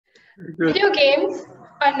Good. Video games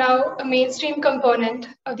are now a mainstream component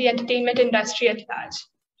of the entertainment industry at large.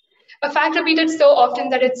 A fact repeated so often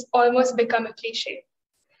that it's almost become a cliche.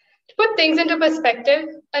 To put things into perspective,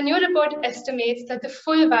 a new report estimates that the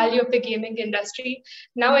full value of the gaming industry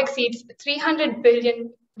now exceeds $300 billion,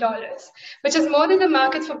 which is more than the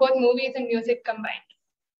markets for both movies and music combined.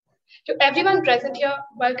 To everyone present here,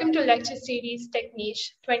 welcome to Lecture Series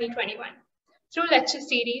Techniche 2021. Through lecture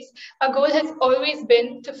series, our goal has always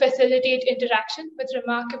been to facilitate interaction with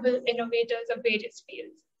remarkable innovators of various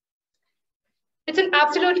fields. It's an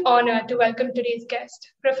absolute honor to welcome today's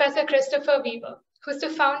guest, Professor Christopher Weaver, who's the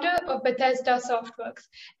founder of Bethesda Softworks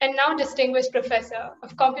and now Distinguished Professor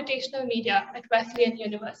of Computational Media at Wesleyan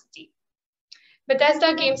University.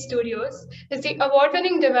 Bethesda Game Studios is the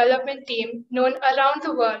award-winning development team known around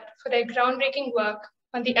the world for their groundbreaking work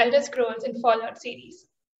on the Elder Scrolls and Fallout series.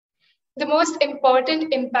 The most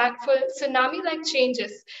important, impactful, tsunami-like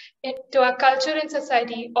changes to our culture and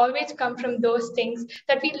society always come from those things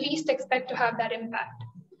that we least expect to have that impact.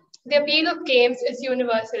 The appeal of games is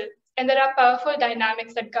universal, and there are powerful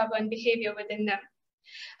dynamics that govern behavior within them.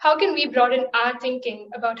 How can we broaden our thinking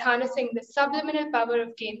about harnessing the subliminal power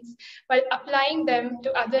of games while applying them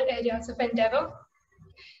to other areas of endeavor?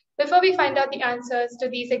 Before we find out the answers to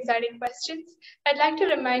these exciting questions, I'd like to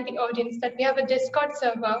remind the audience that we have a Discord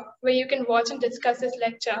server where you can watch and discuss this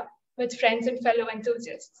lecture with friends and fellow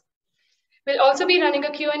enthusiasts. We'll also be running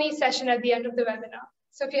a Q&A session at the end of the webinar.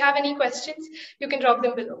 So if you have any questions, you can drop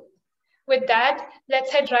them below. With that,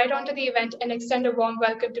 let's head right on to the event and extend a warm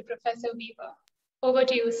welcome to Professor Weaver. Over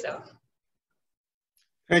to you, sir.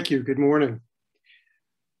 Thank you. Good morning.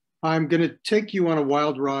 I'm going to take you on a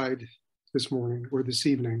wild ride this morning or this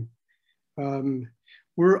evening.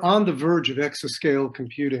 We're on the verge of exascale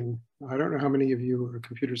computing. I don't know how many of you are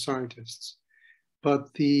computer scientists,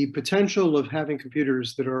 but the potential of having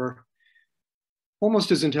computers that are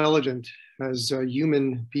almost as intelligent as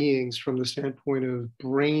human beings from the standpoint of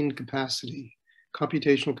brain capacity,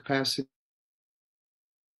 computational capacity,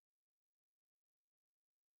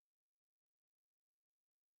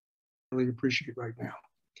 I really appreciate right now.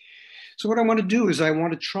 So what I want to do is I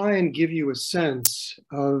want to try and give you a sense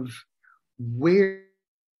of where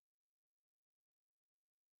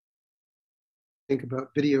think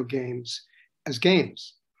about video games as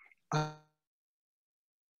games.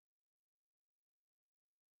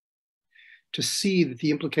 To see that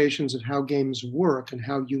the implications of how games work and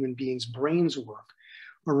how human beings' brains work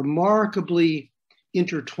are remarkably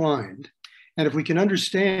intertwined. And if we can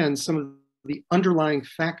understand some of the underlying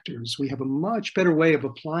factors, we have a much better way of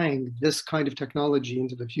applying this kind of technology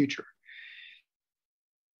into the future.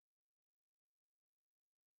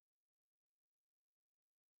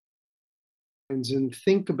 And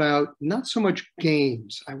think about not so much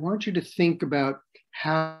games. I want you to think about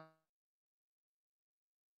how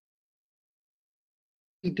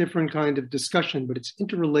different kind of discussion, but it's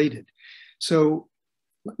interrelated. So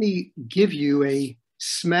let me give you a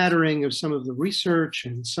smattering of some of the research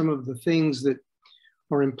and some of the things that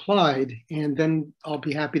are implied, and then I'll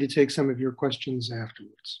be happy to take some of your questions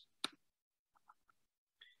afterwards.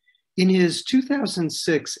 In his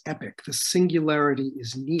 2006 epic, The Singularity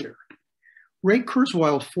is Near, Ray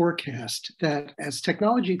Kurzweil forecast that as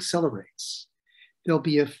technology accelerates, there'll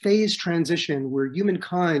be a phase transition where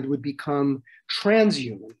humankind would become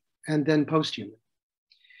transhuman and then posthuman.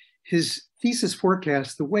 His thesis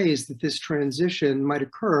forecasts the ways that this transition might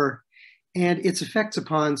occur and its effects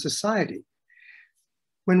upon society.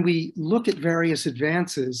 When we look at various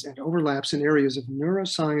advances and overlaps in areas of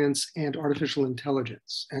neuroscience and artificial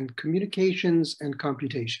intelligence and communications and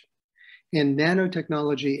computation and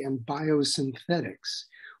nanotechnology and biosynthetics,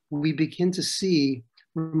 we begin to see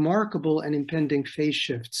remarkable and impending phase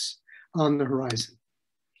shifts on the horizon.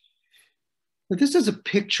 But this is a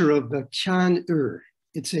picture of the Tian-E.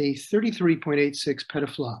 It's a 33.86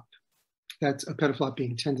 petaflop. That's a petaflop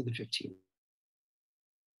being 10 to the 15.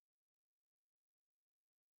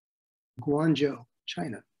 Guangzhou,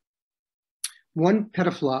 China. One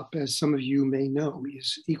petaflop, as some of you may know,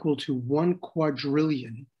 is equal to 1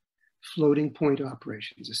 quadrillion floating point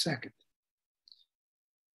operations a second.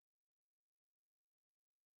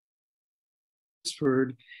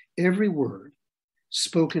 Transferred every word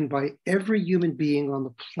spoken by every human being on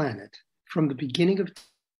the planet from the beginning of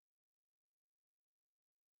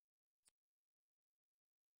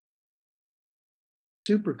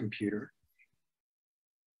supercomputer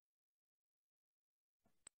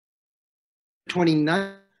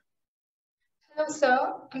 29. Hello,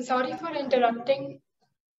 sir. I'm sorry for interrupting.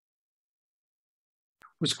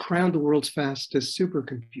 Was crowned the world's fastest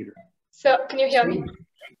supercomputer. Sir, can you hear me?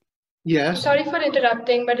 Yes. Sorry for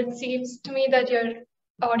interrupting, but it seems to me that your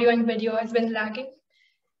audio and video has been lagging.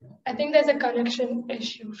 I think there's a connection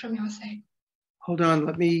issue from your side. Hold on,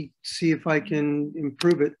 let me see if I can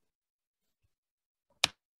improve it.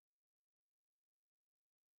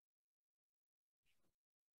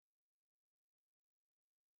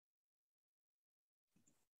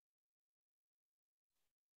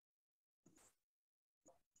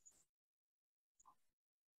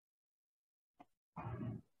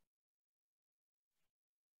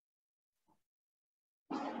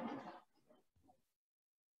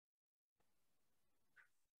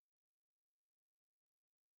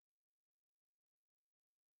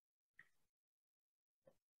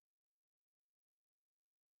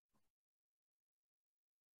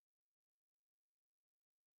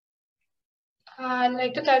 I'd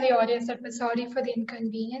like to tell the audience that we're sorry for the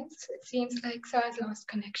inconvenience. It seems like Sir has lost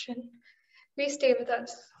connection. Please stay with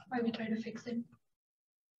us while we try to fix it.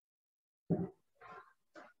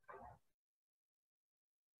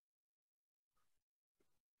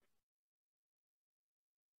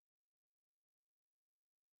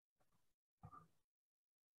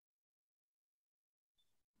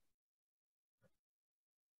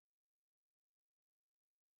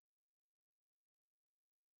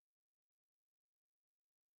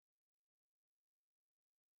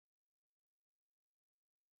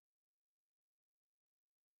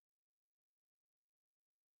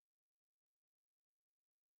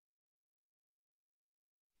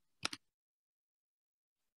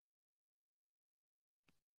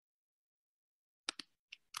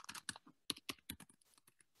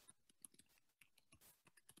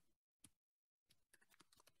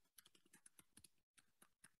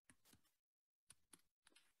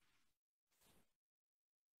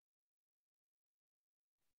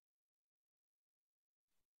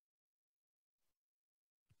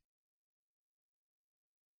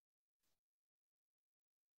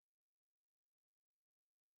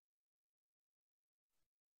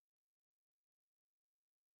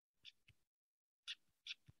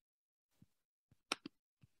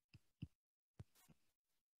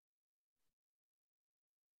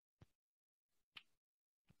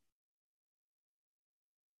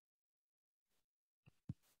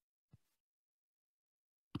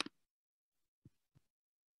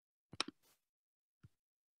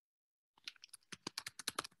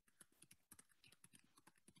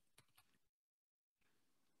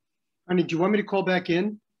 Honey, do you want me to call back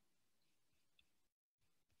in?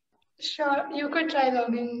 Sure, you could try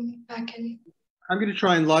logging back in. I'm going to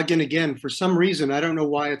try and log in again. For some reason, I don't know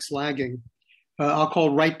why it's lagging. I'll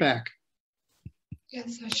call right back.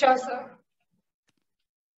 Yes, sir. Sure, sir.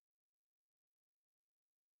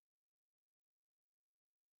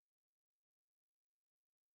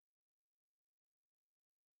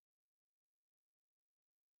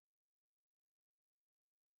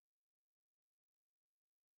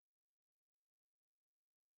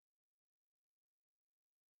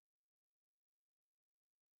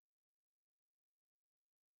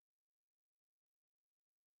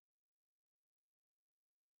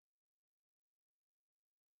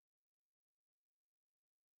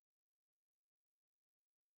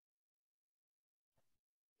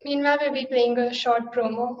 Meanwhile, we'll be playing a short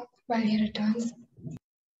promo while he returns.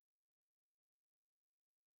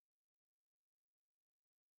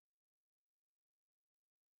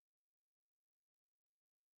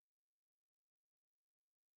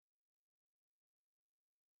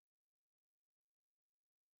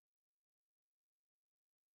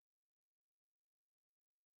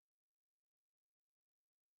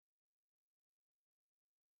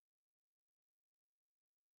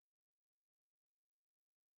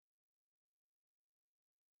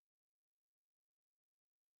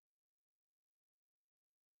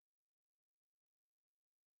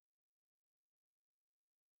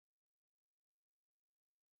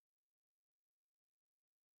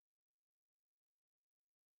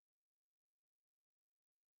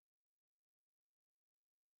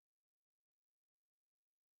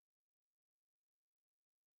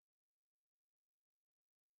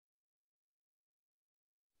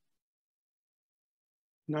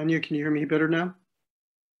 Nanya, can you hear me better now?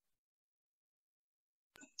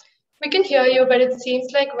 We can hear you, but it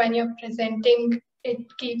seems like when you're presenting, it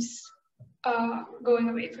keeps going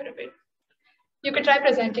away for a bit. You could try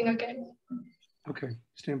presenting again. Okay,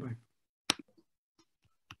 stand by.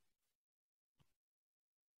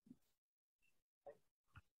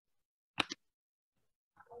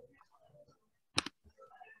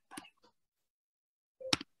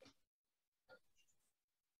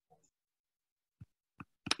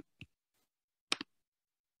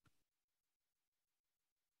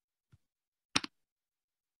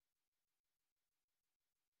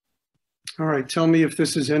 All right, tell me if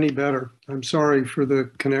this is any better. I'm sorry for the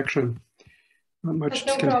connection. Not much.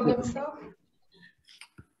 That's no problem, sir.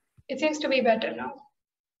 It seems to be better now.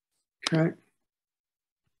 Okay.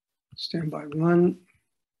 Stand by one.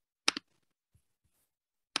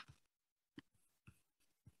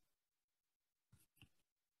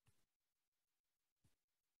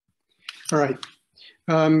 All right.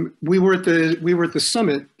 We were at the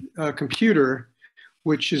Summit computer,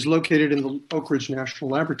 which is located in the Oak Ridge National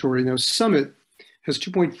Laboratory. Now, Summit has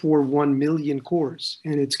 2.41 million cores,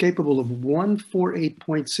 and it's capable of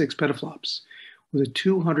 148.6 petaflops with a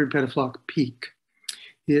 200 petaflop peak.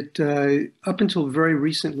 It, up until very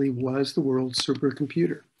recently, was the world's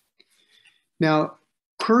supercomputer. Now,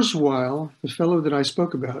 Kurzweil, the fellow that I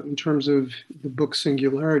spoke about in terms of the book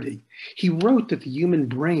Singularity, he wrote that the human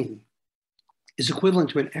brain is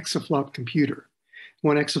equivalent to an exaflop computer,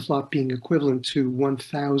 one exaflop being equivalent to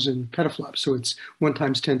 1,000 petaflops, so it's 1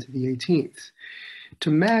 times 10 to the 18th. To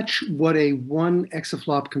match what a 1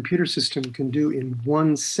 exaflop computer system can do in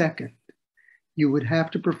 1 second, you would have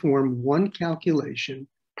to perform 1 calculation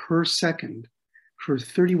per second for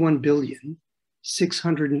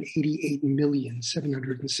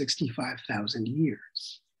 31,688,765,000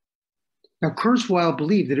 years. Now, Kurzweil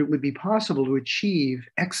believed that it would be possible to achieve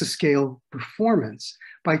exascale performance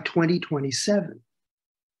by 2027.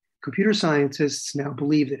 Computer scientists now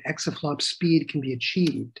believe that exaflop speed can be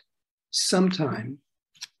achieved sometime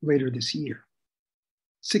later this year,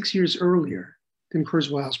 6 years earlier than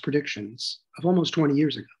Kurzweil's predictions of almost 20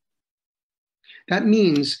 years ago. That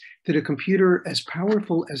means that a computer as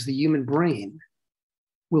powerful as the human brain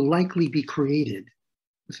will likely be created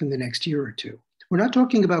within the next year or two. We're not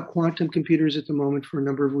talking about quantum computers at the moment for a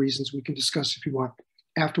number of reasons we can discuss if you want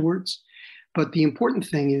afterwards. But the important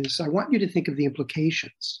thing is I want you to think of the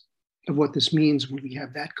implications of what this means when we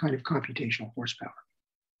have that kind of computational horsepower.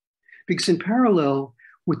 Because in parallel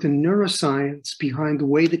with the neuroscience behind the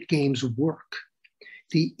way that games work,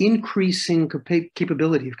 the increasing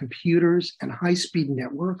capability of computers and high-speed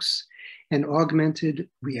networks and augmented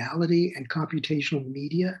reality and computational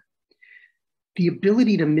media, the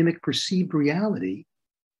ability to mimic perceived reality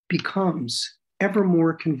becomes ever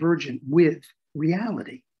more convergent with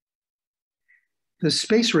reality. The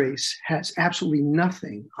space race has absolutely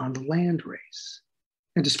nothing on the land race.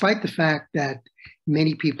 And despite the fact that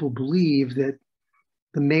many people believe that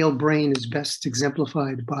the male brain is best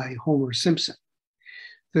exemplified by Homer Simpson,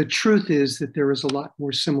 the truth is that there is a lot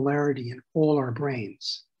more similarity in all our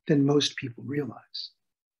brains than most people realize.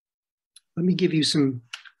 Let me give you some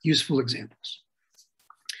useful examples.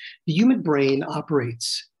 The human brain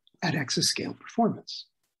operates at exascale performance.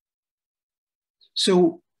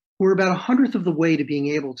 So we're about 1/100th of the way to being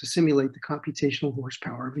able to simulate the computational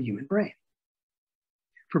horsepower of a human brain.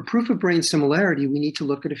 For proof of brain similarity, we need to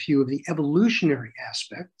look at a few of the evolutionary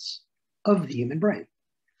aspects of the human brain.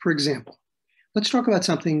 For example, let's talk about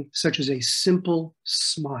something such as a simple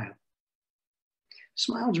smile.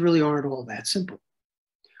 Smiles really aren't all that simple.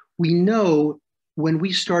 We know when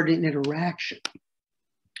we start an interaction,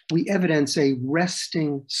 we evidence a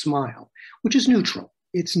resting smile, which is neutral.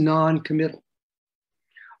 It's non-committal.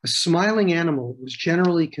 A smiling animal was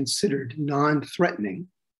generally considered non-threatening,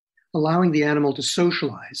 allowing the animal to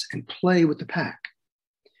socialize and play with the pack.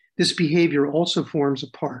 This behavior also forms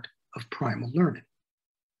a part of primal learning.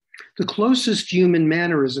 The closest human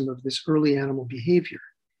mannerism of this early animal behavior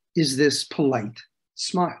is this polite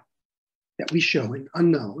smile that we show in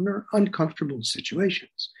unknown or uncomfortable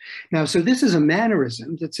situations. Now, so this is a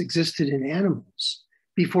mannerism that's existed in animals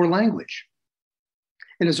before language.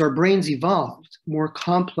 And as our brains evolved, more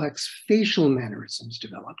complex facial mannerisms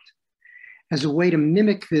developed as a way to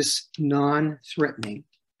mimic this non-threatening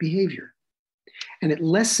behavior. And it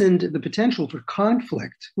lessened the potential for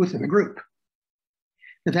conflict within a group.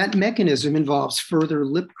 Now, that mechanism involves further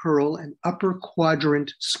lip curl and upper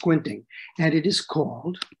quadrant squinting, and it is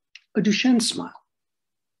called a Duchenne smile.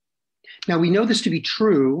 Now, we know this to be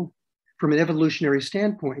true from an evolutionary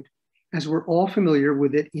standpoint, as we're all familiar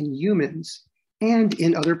with it in humans and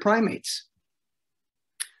in other primates.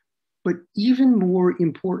 But even more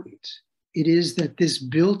important, it is that this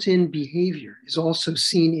built-in behavior is also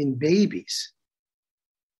seen in babies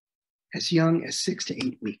as young as 6 to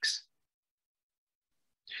 8 weeks.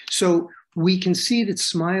 So we can see that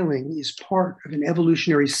smiling is part of an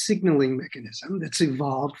evolutionary signaling mechanism that's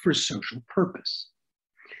evolved for social purpose.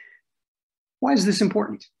 Why is this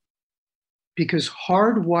important? Because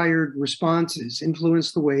hardwired responses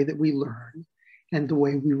influence the way that we learn and the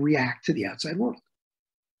way we react to the outside world.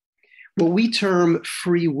 What we term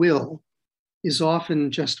free will is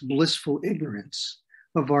often just blissful ignorance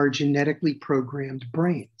of our genetically programmed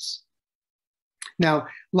brains.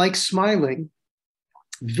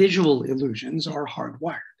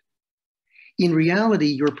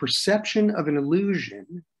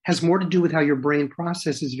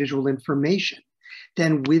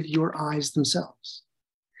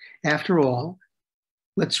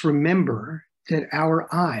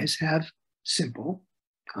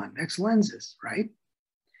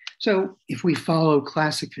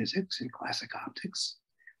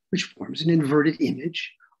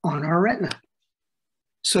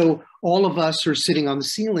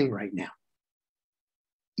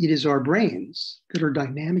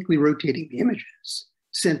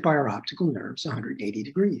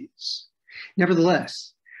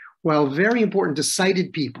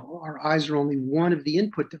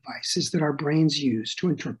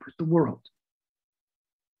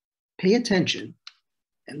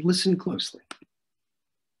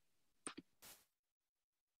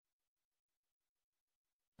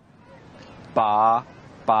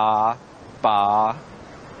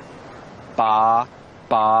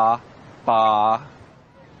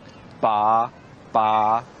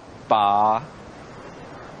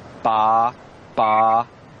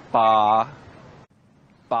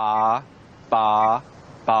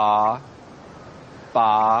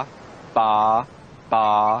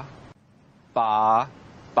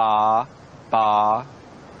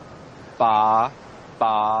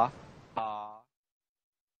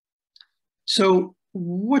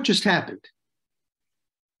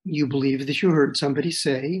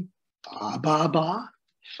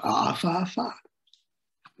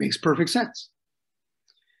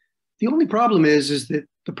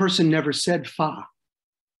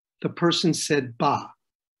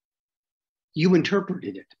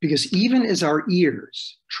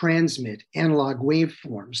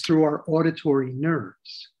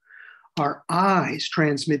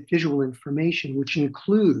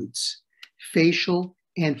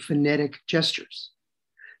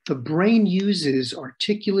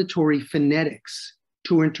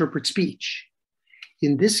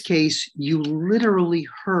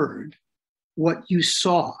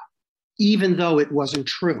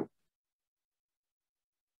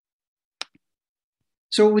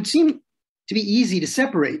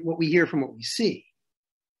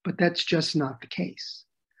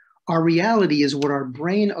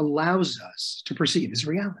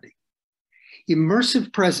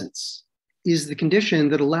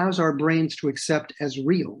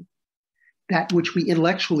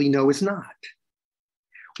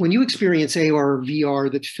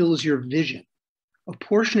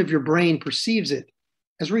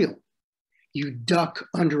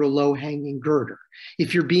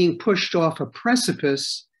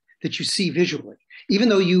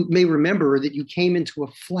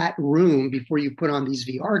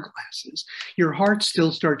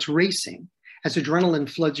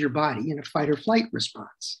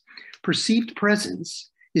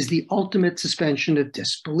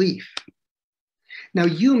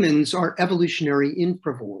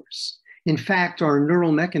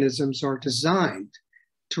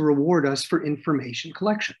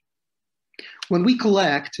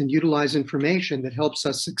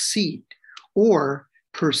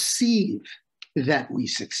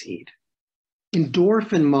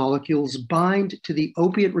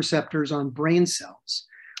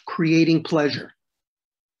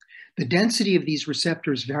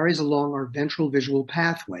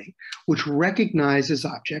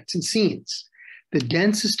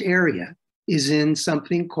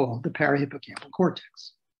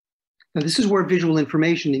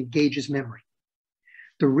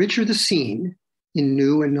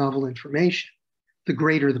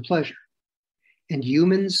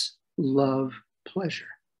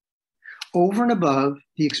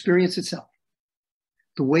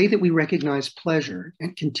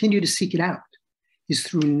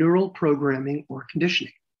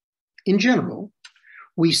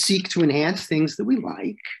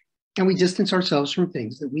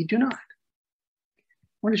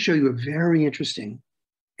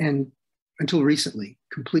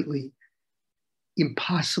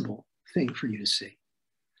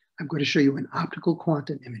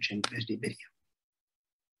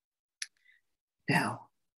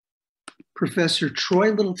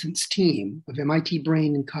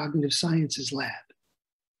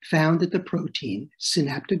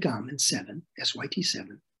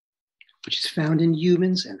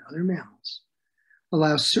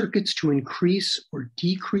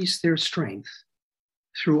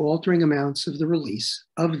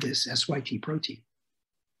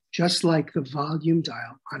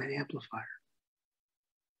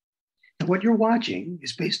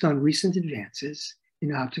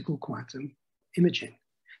 imaging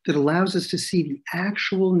that allows us to see the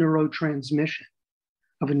actual neurotransmission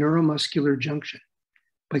of a neuromuscular junction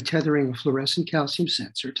by tethering a fluorescent calcium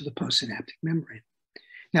sensor to the postsynaptic membrane.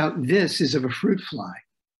 Now, this is of a fruit fly,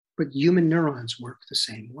 but human neurons work the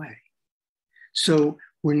same way. So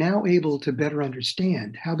we're now able to better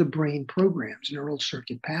understand how the brain programs neural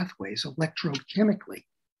circuit pathways electrochemically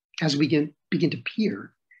as we begin to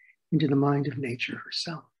peer into the mind of nature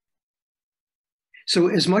herself. So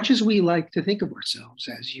as much as we like to think of ourselves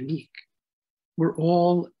as unique, we're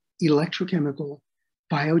all electrochemical,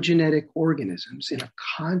 biogenetic organisms in a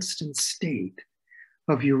constant state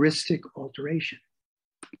of heuristic alteration.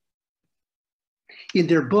 In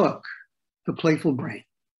their book, The Playful Brain,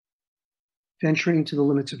 Venturing to the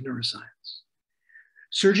Limits of Neuroscience,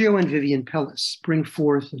 Sergio and Vivian Pellis bring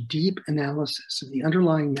forth a deep analysis of the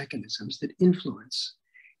underlying mechanisms that influence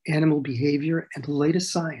animal behavior and the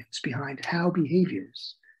latest science behind how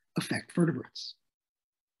behaviors affect vertebrates.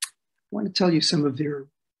 I want to tell you some of their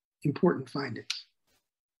important findings.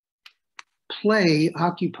 Play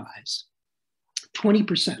occupies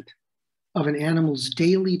 20% of an animal's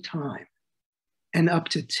daily time and up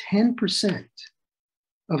to 10%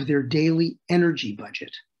 of their daily energy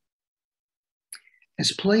budget.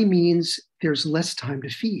 As play means there's less time to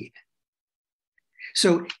feed.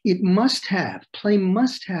 So play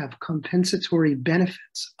must have compensatory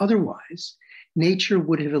benefits. Otherwise, nature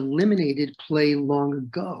would have eliminated play long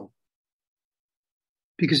ago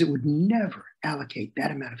because it would never allocate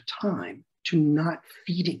that amount of time to not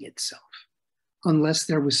feeding itself unless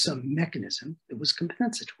there was some mechanism that was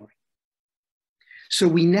compensatory. So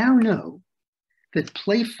we now know that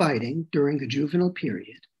play fighting during the juvenile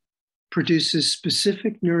period produces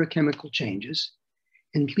specific neurochemical changes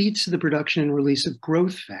and leads to the production and release of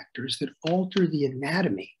growth factors that alter the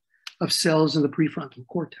anatomy of cells in the prefrontal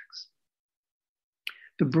cortex.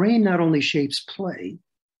 The brain not only shapes play,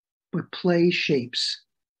 but play shapes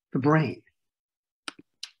the brain.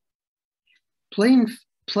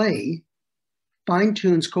 Play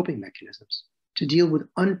fine-tunes coping mechanisms to deal with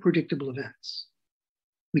unpredictable events.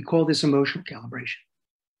 We call this emotional calibration.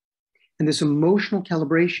 And this emotional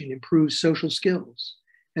calibration improves social skills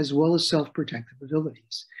as well as self-protective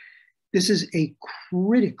abilities. This is a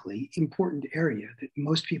critically important area that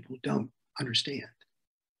most people don't understand.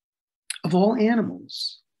 Of all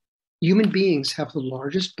animals, human beings have the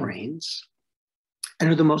largest brains and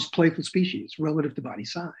are the most playful species relative to body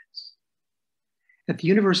size. At the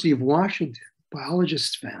University of Washington,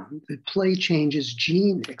 biologists found that play changes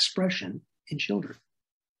gene expression in children.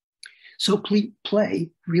 So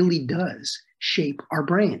play really does shape our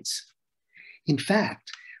brains. In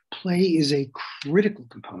fact, play is a critical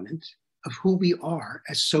component of who we are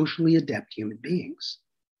as socially adept human beings.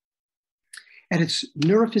 At its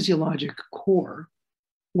neurophysiologic core,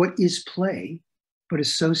 what is play but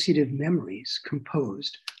associative memories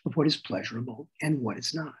composed of what is pleasurable and what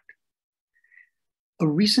is not? A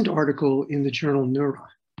recent article in the journal Neuron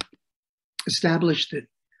established that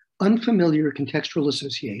unfamiliar contextual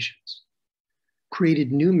associations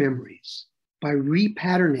created new memories by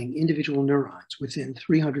repatterning individual neurons within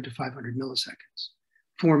 300 to 500 milliseconds,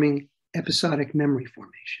 forming episodic memory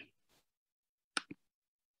formation.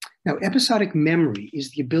 Now, episodic memory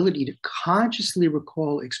is the ability to consciously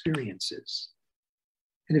recall experiences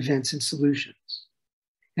and events and solutions.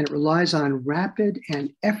 And it relies on rapid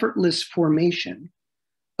and effortless formation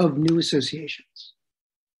of new associations.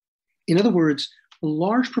 In other words, a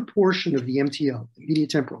large proportion of the MTL, the medial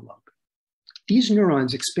temporal lobe, these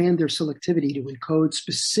neurons expand their selectivity to encode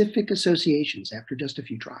specific associations after just a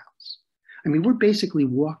few trials. I mean, we're basically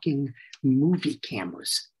walking movie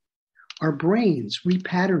cameras. Our brains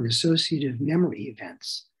repattern associative memory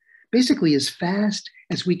events basically as fast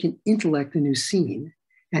as we can intellect a new scene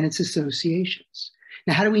and its associations.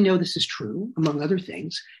 Now, how do we know this is true? Among other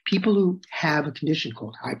things, people who have a condition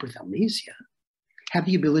called hyperthalamnesia have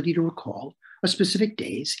the ability to recall a specific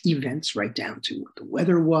day's events right down to what the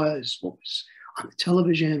weather was, what was on the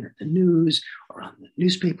television or the news or on the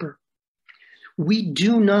newspaper. We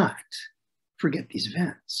do not forget these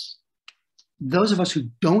events. Those of us who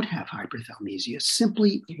don't have hyperthalamnesia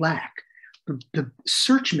simply lack the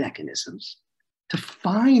search mechanisms to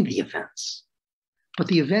find the events, but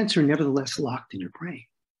the events are nevertheless locked in your brain.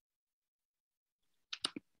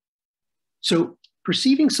 So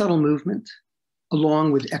perceiving subtle movement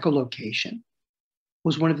along with echolocation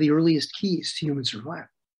was one of the earliest keys to human survival.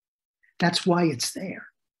 That's why it's there.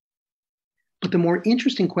 But the more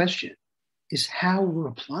interesting question is how we're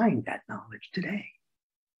applying that knowledge today.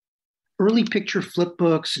 Early picture flip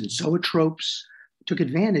books and zoetropes took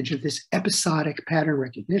advantage of this episodic pattern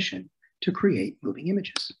recognition to create moving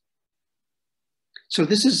images. So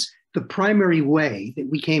this is the primary way that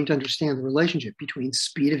we came to understand the relationship between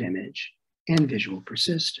speed of image and visual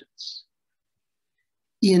persistence.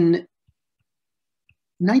 In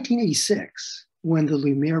 1986, when the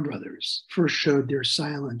Lumière brothers first showed their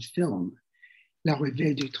silent film,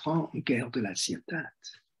 L'arrivée du train en gare de la Cité,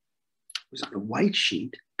 it was on a white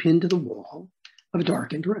sheet pinned to the wall of a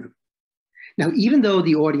darkened room. Now, even though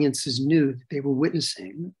the audiences knew that they were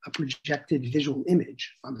witnessing a projected visual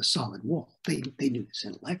image on the solid wall, they knew this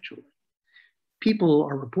intellectually, people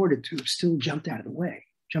are reported to have still jumped out of the way,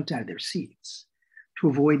 jumped out of their seats to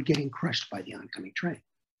avoid getting crushed by the oncoming train.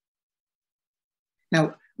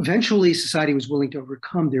 Now, eventually, society was willing to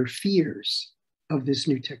overcome their fears of this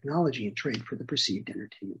new technology and trade for the perceived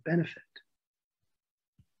entertainment benefit.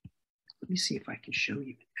 Let me see if I can show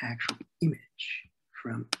you an actual image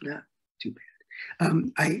from, not too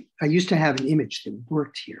bad. I used to have an image that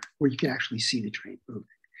worked here where you could actually see the train moving.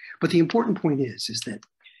 But the important point is that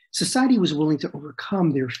society was willing to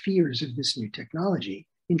overcome their fears of this new technology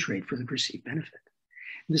in trade for the perceived benefit.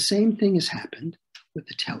 And the same thing has happened with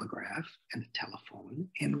the telegraph and the telephone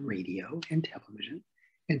and radio and television,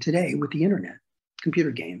 and today with the internet,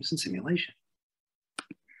 computer games and simulation.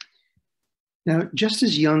 Now, just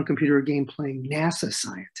as young computer game playing NASA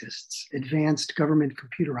scientists advanced government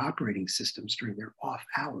computer operating systems during their off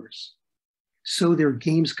hours, so their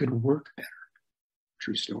games could work better.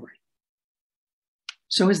 True story.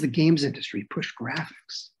 So has the games industry pushed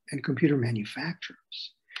graphics and computer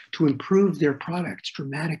manufacturers to improve their products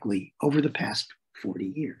dramatically over the past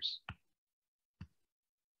 40 years.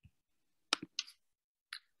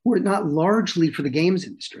 Were it not largely for the games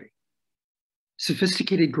industry,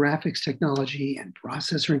 sophisticated graphics technology and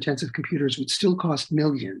processor-intensive computers would still cost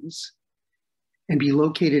millions and be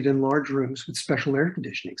located in large rooms with special air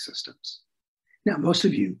conditioning systems. Now, most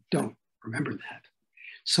of you don't remember that.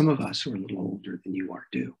 Some of us who are a little older than you are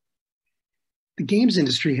do. The games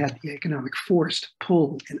industry had the economic force to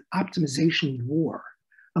pull an optimization war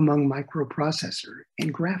among microprocessor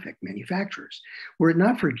and graphic manufacturers. Were it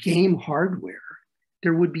not for game hardware,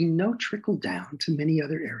 there would be no trickle down to many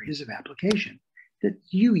other areas of application that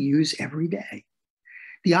you use every day.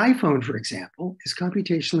 The iPhone, for example, is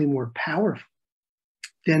computationally more powerful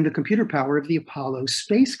than the computer power of the Apollo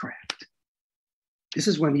spacecraft. This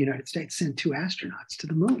is when the United States sent 2 astronauts to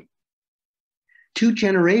the moon. 2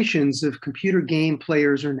 generations of computer game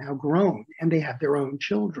players are now grown, and they have their own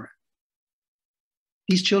children.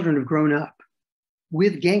 These children have grown up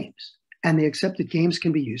with games, and they accept that games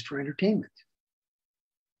can be used for entertainment.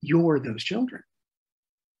 You're those children.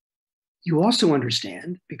 You also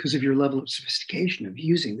understand, because of your level of sophistication of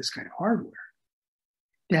using this kind of hardware,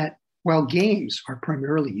 that while games are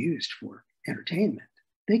primarily used for entertainment,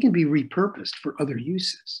 they can be repurposed for other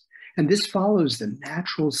uses. And this follows the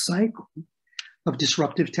natural cycle of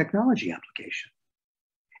disruptive technology application.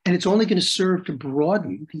 And it's only going to serve to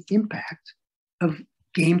broaden the impact of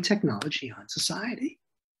game technology on society.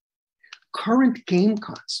 Current game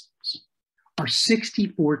consoles are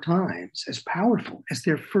 64 times as powerful as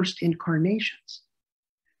their first incarnations.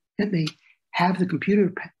 And they have the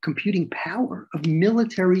computing power of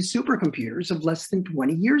military supercomputers of less than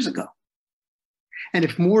 20 years ago. And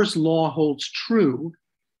if Moore's law holds true,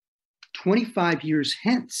 25 years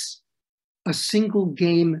hence, a single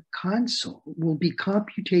game console will be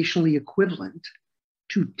computationally equivalent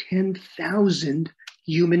to 10,000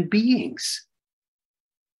 human beings.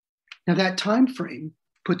 Now that time frame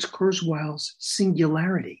puts Kurzweil's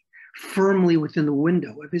singularity firmly within the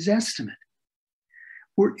window of his estimate.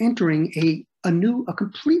 We're entering a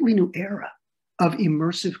completely new era of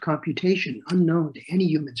immersive computation unknown to any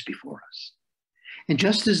humans before us. And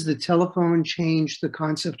just as the telephone changed the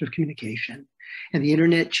concept of communication and the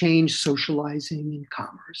internet changed socializing and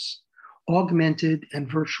commerce, augmented and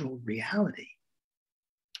virtual reality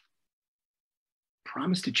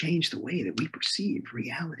promise to change the way that we perceive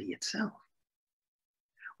reality itself.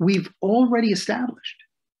 We've already established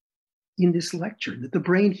in this lecture that the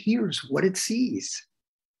brain hears what it sees.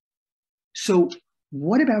 So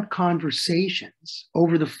what about conversations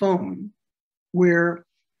over the phone where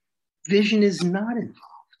vision is not involved?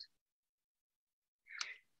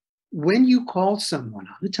 When you call someone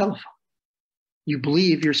on the telephone, you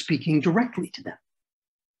believe you're speaking directly to them.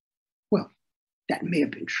 Well, that may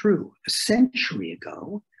have been true a century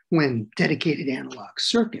ago when dedicated analog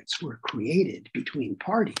circuits were created between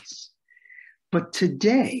parties. But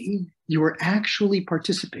today, you are actually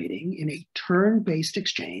participating in a turn-based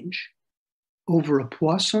exchange over a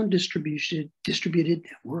Poisson distributed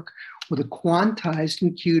network with a quantized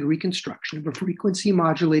and queued reconstruction of a frequency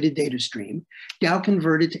modulated data stream, now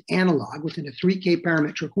converted to analog within a 3K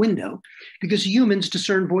parametric window, because humans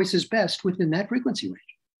discern voices best within that frequency range.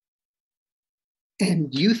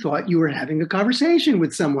 And you thought you were having a conversation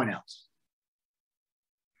with someone else.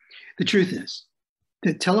 The truth is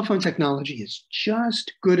that telephone technology is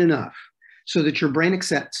just good enough so that your brain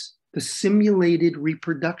accepts the simulated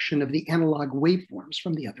reproduction of the analog waveforms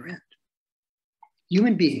from the other end.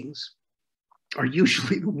 Human beings are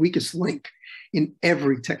usually the weakest link in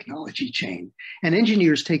every technology chain, and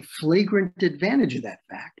engineers take flagrant advantage of that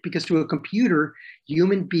fact because to a computer,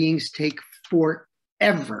 human beings take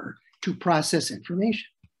forever to process information.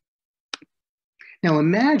 Now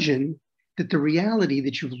imagine that the reality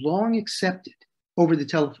that you've long accepted over the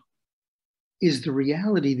telephone is the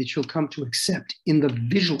reality that you'll come to accept in the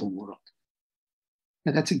visual world.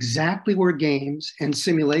 Now that's exactly where games and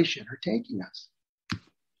simulation are taking us,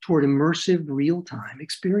 toward immersive real-time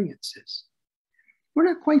experiences. We're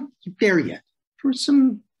not quite there yet for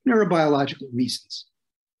some neurobiological reasons,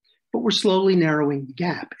 but we're slowly narrowing the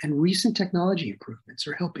gap, and recent technology improvements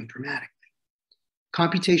are helping dramatically.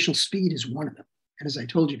 Computational speed is one of them, and as I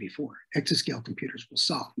told you before, exascale computers will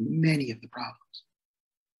solve many of the problems.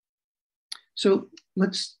 So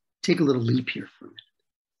let's take a little leap here for a minute.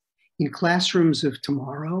 In classrooms of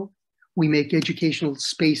tomorrow, we make educational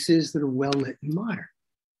spaces that are well lit and modern.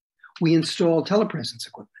 We install telepresence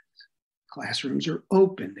equipment. Classrooms are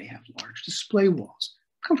open. They have large display walls,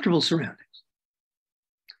 comfortable surroundings.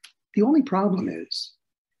 The only problem is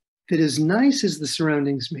that as nice as the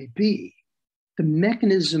surroundings may be, the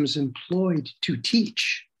mechanisms employed to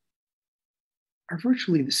teach are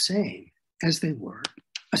virtually the same as they were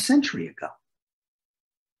a century ago.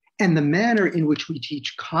 And the manner in which we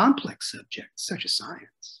teach complex subjects, such as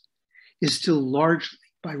science, is still largely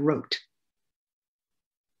by rote.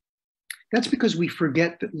 That's because we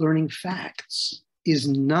forget that learning facts is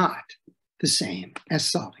not the same as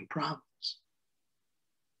solving problems.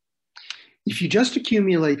 If you just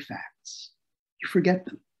accumulate facts, you forget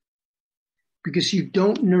them because you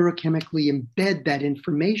don't neurochemically embed that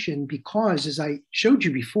information because, as I showed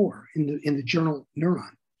you before in the journal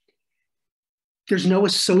Neuron, there's no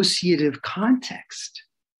associative context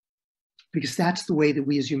because that's the way that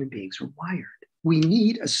we as human beings are wired. We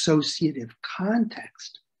need associative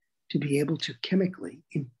context to be able to chemically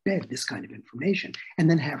embed this kind of information and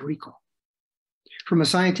then have recall. From a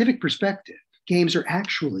scientific perspective, games are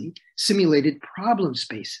actually simulated problem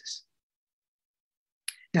spaces.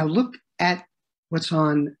 Now look at what's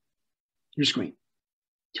on your screen.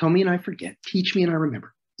 Tell me and I forget, teach me and I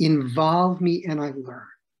remember, involve me and I learn.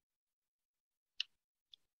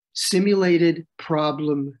 Simulated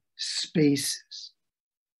problem spaces.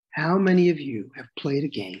 How many of you have played a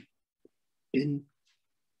game, been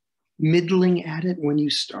middling at it when you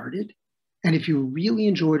started, and if you really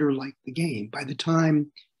enjoyed or liked the game, by the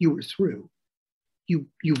time you were through, you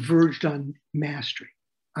verged on mastery,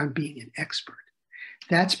 on being an expert?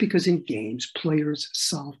 That's because in games, players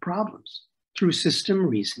solve problems through system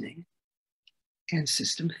reasoning and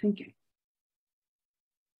system thinking.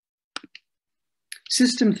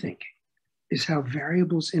 System thinking is how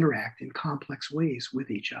variables interact in complex ways with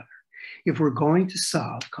each other. If we're going to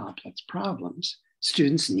solve complex problems,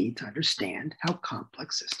 students need to understand how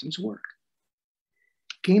complex systems work.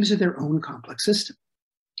 Games are their own complex system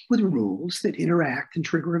with rules that interact and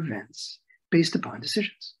trigger events based upon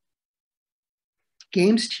decisions.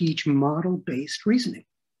 Games teach model-based reasoning,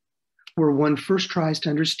 where one first tries to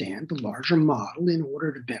understand the larger model in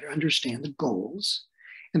order to better understand the goals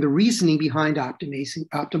and the reasoning behind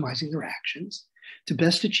optimizing their actions to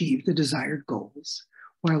best achieve the desired goals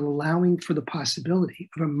while allowing for the possibility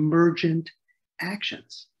of emergent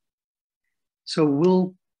actions. So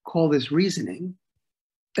we'll call this reasoning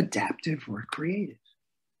adaptive or creative.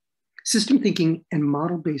 System thinking and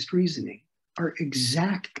model-based reasoning are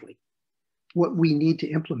exactly what we need to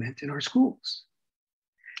implement in our schools.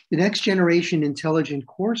 The next generation intelligent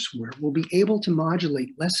courseware will be able to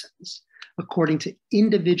modulate lessons according to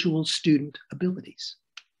individual student abilities.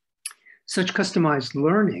 Such customized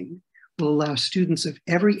learning will allow students of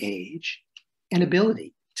every age and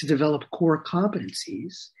ability to develop core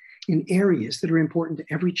competencies in areas that are important to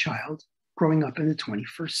every child growing up in the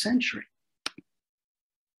 21st century.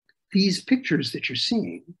 These pictures that you're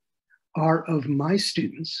seeing are of my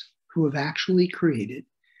students who have actually created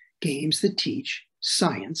games that teach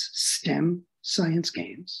science, STEM science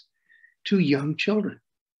games, to young children.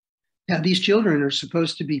 Now, these children are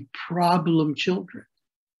supposed to be problem children,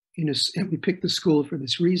 and we picked the school for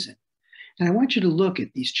this reason. And I want you to look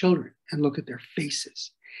at these children and look at their faces.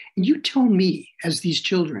 And you tell me, as these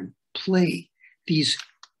children play these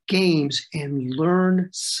games and learn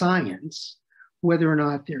science, whether or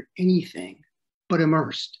not they're anything but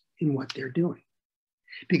immersed in what they're doing.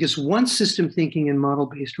 Because once system thinking and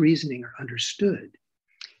model-based reasoning are understood,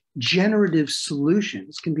 generative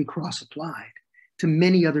solutions can be cross-applied to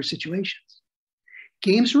many other situations.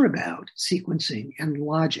 Games are about sequencing and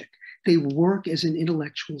logic. They work as an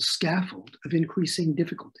intellectual scaffold of increasing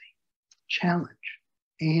difficulty, challenge,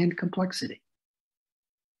 and complexity,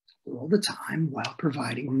 all the time while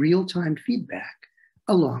providing real-time feedback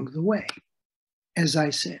along the way. As I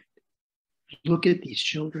said, look at these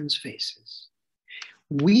children's faces.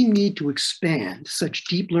 We need to expand such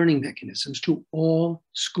deep learning mechanisms to all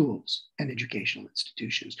schools and educational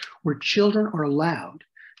institutions where children are allowed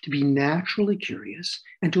to be naturally curious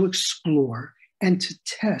and to explore and to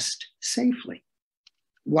test safely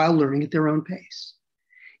while learning at their own pace.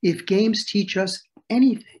 If games teach us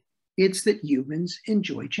anything, it's that humans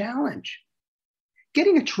enjoy challenge.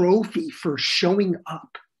 Getting a trophy for showing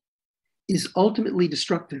up is ultimately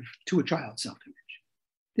destructive to a child's self-image.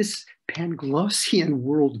 This Panglossian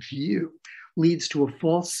worldview leads to a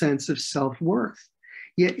false sense of self-worth.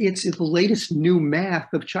 Yet it's the latest new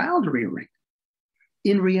math of child rearing.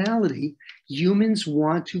 In reality, humans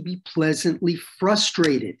want to be pleasantly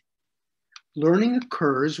frustrated. Learning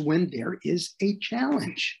occurs when there is a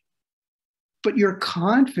challenge. But you're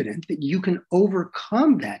confident that you can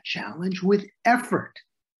overcome that challenge with effort.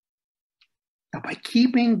 Now, by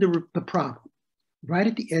keeping the problem right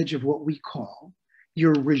at the edge of what we call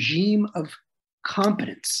your regime of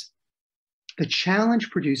competence, the challenge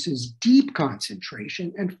produces deep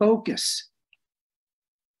concentration and focus.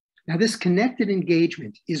 Now, this connected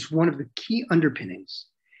engagement is one of the key underpinnings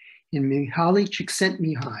in Mihaly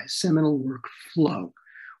Csikszentmihalyi's seminal work, Flow,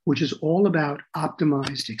 which is all about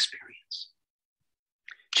optimized experience.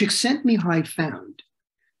 Csikszentmihalyi found,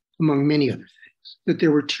 among many other things, that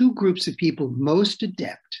there were two groups of people most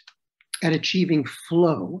adept at achieving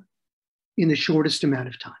flow in the shortest amount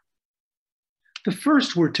of time. The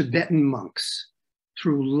first were Tibetan monks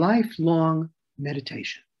through lifelong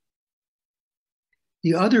meditation.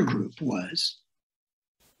 The other group was,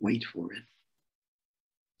 wait for it,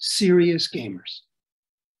 serious gamers.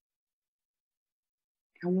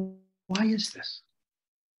 Now, why is this?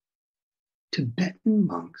 Tibetan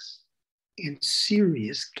monks and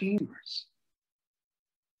serious gamers.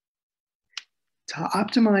 To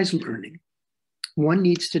optimize learning, one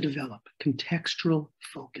needs to develop contextual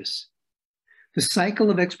focus. The cycle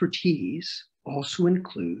of expertise also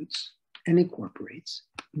includes and incorporates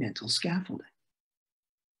mental scaffolding.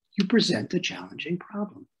 You present a challenging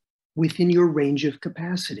problem within your range of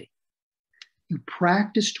capacity. You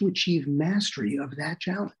practice to achieve mastery of that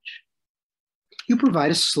challenge. You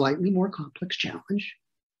provide a slightly more complex challenge.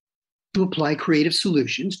 You apply creative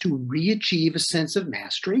solutions to re-achieve a sense of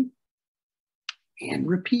mastery and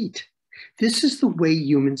repeat. This is the way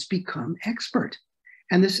humans become expert.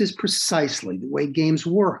 And this is precisely the way games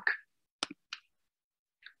work.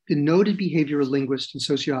 The noted behavioral linguist and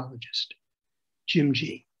sociologist, Jim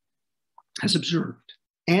G., has observed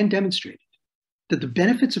and demonstrated that the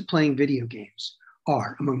benefits of playing video games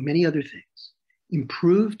are, among many other things,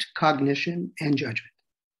 improved cognition and judgment,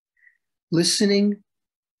 listening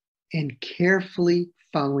and carefully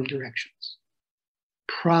following directions,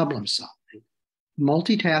 problem solving,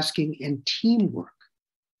 multitasking and teamwork,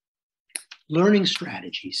 learning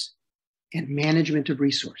strategies and management of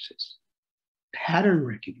resources, pattern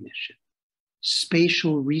recognition,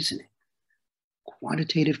 spatial reasoning,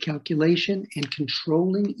 quantitative calculation, and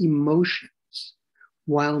controlling emotions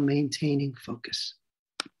while maintaining focus.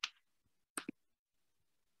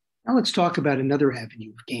 Now let's talk about another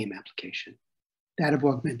avenue of game application, that of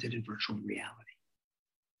augmented and virtual reality.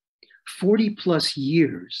 40 plus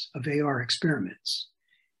years of AR experiments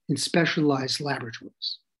in specialized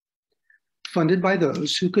laboratories, funded by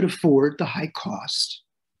those who could afford the high cost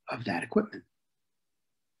of that equipment.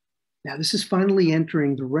 Now, this is finally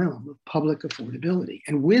entering the realm of public affordability.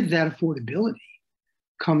 And with that affordability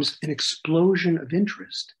comes an explosion of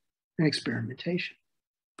interest and experimentation.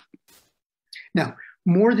 Now,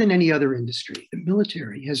 more than any other industry, the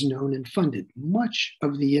military has known and funded much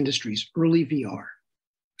of the industry's early VR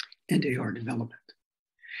and AR development.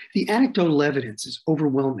 The anecdotal evidence is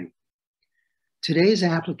overwhelming. Today's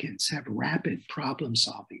applicants have rapid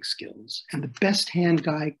problem-solving skills and the best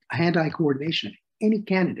hand-eye coordination of any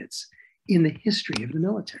candidates in the history of the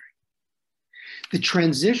military. The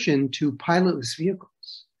transition to pilotless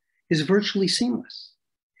vehicles is virtually seamless,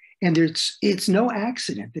 And it's no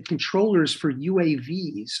accident that controllers for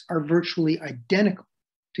UAVs are virtually identical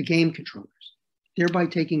to game controllers, thereby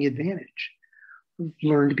taking advantage of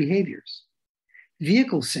learned behaviors.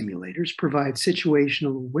 Vehicle simulators provide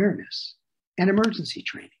situational awareness and emergency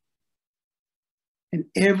training. And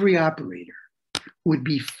every operator would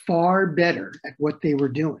be far better at what they were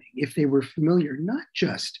doing if they were familiar not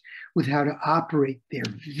just with how to operate their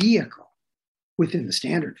vehicle within the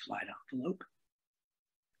standard flight envelope,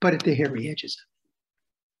 but at the hairy edges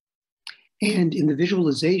of it. And in the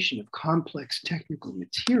visualization of complex technical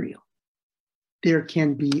material, there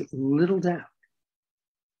can be little doubt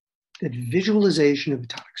that visualization of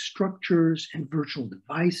atomic structures and virtual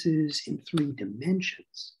devices in 3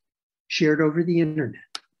 dimensions shared over the internet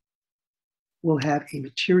will have a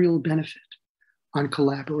material benefit on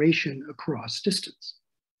collaboration across distance.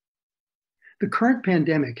 The current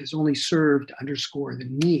pandemic has only served to underscore the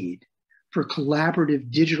need for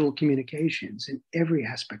collaborative digital communications in every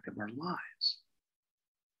aspect of our lives.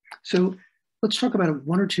 So let's talk about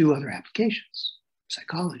 1 or 2 other applications.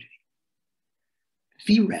 Psychology.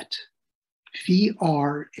 VRET,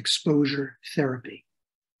 VR exposure therapy,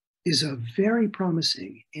 is a very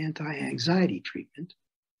promising anti-anxiety treatment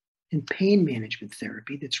and pain management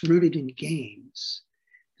therapy that's rooted in games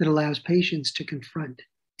that allows patients to confront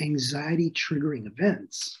anxiety-triggering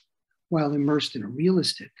events while immersed in a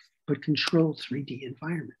realistic but controlled 3D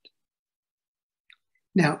environment.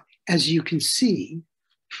 Now, as you can see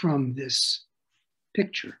from this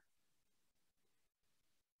picture,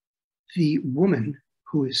 the woman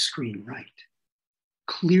who is screen right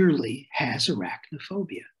clearly has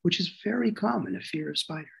arachnophobia, which is very common, a fear of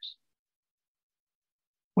spiders.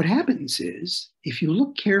 What happens is, if you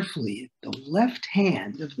look carefully at the left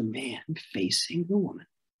hand of the man facing the woman,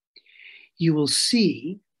 you will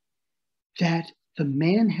see that the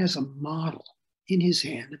man has a model in his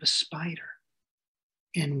hand of a spider,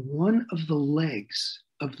 and one of the legs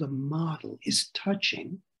of the model is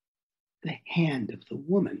touching the hand of the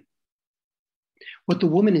woman. What the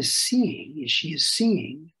woman is seeing is she is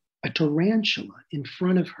seeing a tarantula in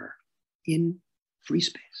front of her in free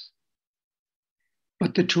space.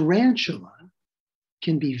 But the tarantula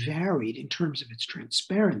can be varied in terms of its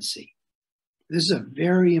transparency. This is a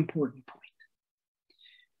very important point.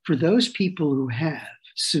 For those people who have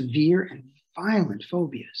severe and violent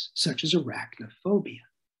phobias, such as arachnophobia,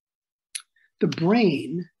 the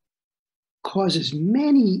brain causes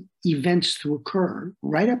many events to occur,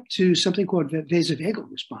 right up to something called vasovagal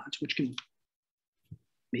response, which can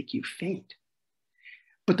make you faint.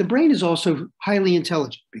 But the brain is also highly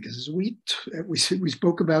intelligent because, as we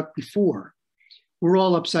spoke about before, we're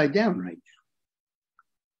all upside down right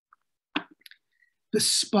now. The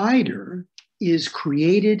spider is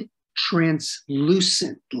created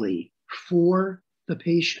translucently for the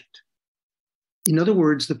patient. In other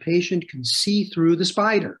words, the patient can see through the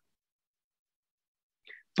spider.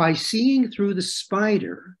 By seeing through the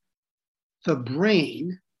spider, the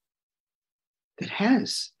brain that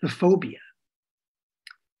has the phobia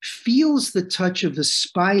feels the touch of the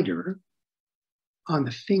spider on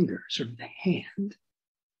the finger, sort of the hand,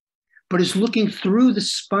 but is looking through the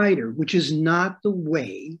spider, which is not the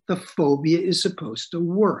way the phobia is supposed to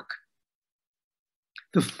work.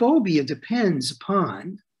 The phobia depends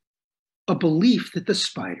upon a belief that the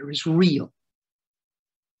spider is real.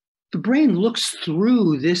 The brain looks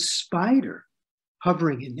through this spider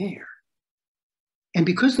hovering in there. And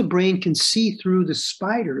because the brain can see through the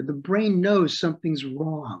spider, the brain knows something's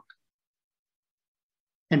wrong.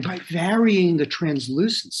 And by varying the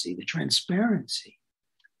translucency, the transparency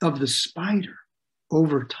of the spider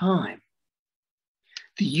over time,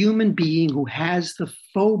 the human being who has the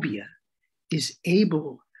phobia is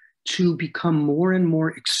able to become more and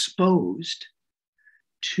more exposed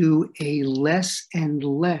to a less and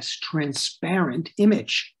less transparent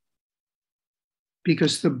image,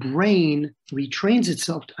 because the brain retrains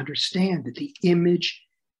itself to understand that the image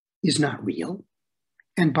is not real.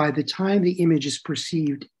 And by the time the image is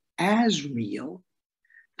perceived as real,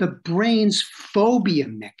 the brain's phobia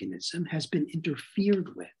mechanism has been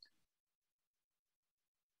interfered with.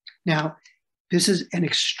 Now, this is an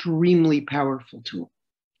extremely powerful tool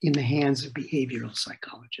in the hands of behavioral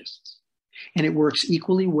psychologists. And it works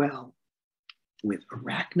equally well with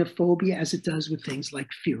arachnophobia as it does with things like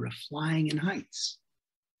fear of flying and heights.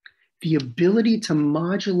 The ability to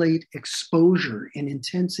modulate exposure and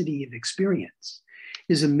intensity of experience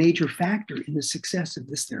is a major factor in the success of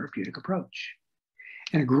this therapeutic approach.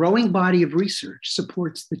 And a growing body of research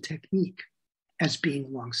supports the technique as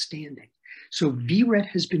being longstanding. So VRET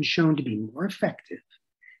has been shown to be more effective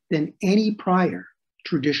than any prior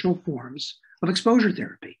traditional forms of exposure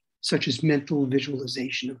therapy such as mental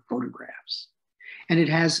visualization of photographs. And it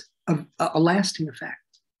has a lasting effect.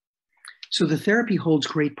 So the therapy holds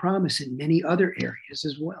great promise in many other areas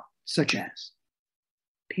as well, such as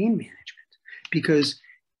pain management, because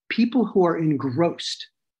people who are engrossed,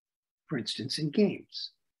 for instance, in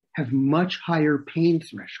games, have much higher pain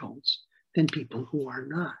thresholds than people who are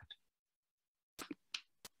not.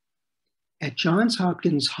 At Johns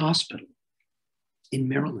Hopkins Hospital in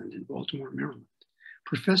Maryland, in Baltimore, Maryland,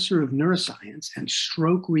 Professor of Neuroscience and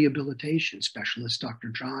Stroke Rehabilitation Specialist Dr.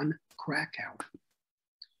 John Krakauer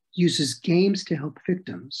uses games to help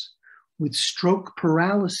victims with stroke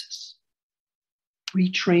paralysis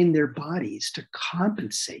retrain their bodies to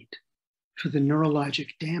compensate for the neurologic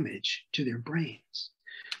damage to their brains.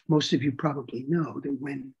 Most of you probably know that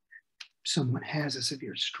when someone has a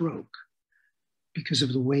severe stroke, because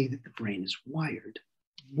of the way that the brain is wired,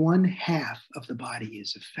 one half of the body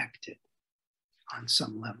is affected on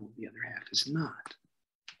some level, the other half is not.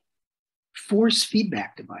 Force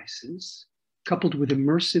feedback devices coupled with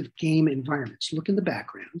immersive game environments. Look in the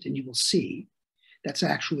background and you will see that's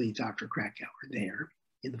actually Dr. Krakauer there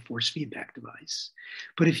in the force feedback device.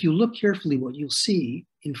 But if you look carefully, what you'll see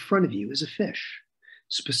in front of you is a fish,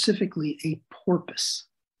 specifically a porpoise.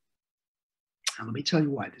 Now, let me tell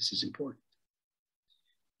you why this is important.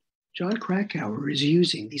 John Krakauer is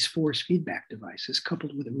using these force feedback devices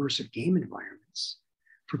coupled with immersive game environments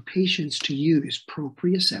for patients to use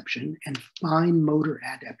proprioception and fine motor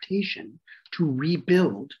adaptation to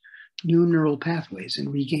rebuild new neural pathways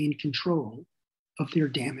and regain control of their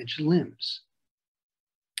damaged limbs.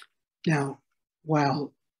 Now,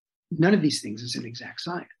 while none of these things is an exact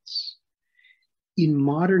science, in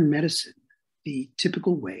modern medicine, the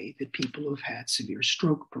typical way that people who've had severe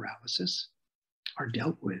stroke paralysis are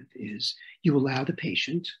dealt with is you allow the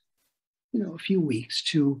patient, a few weeks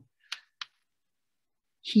to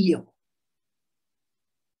heal.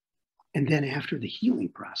 And then after the healing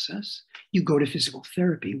process, you go to physical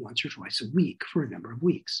therapy once or twice a week for a number of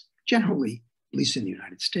weeks, generally, at least in the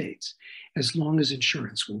United States, as long as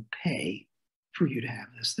insurance will pay for you to have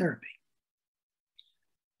this therapy.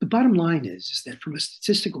 The bottom line is that from a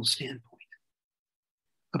statistical standpoint,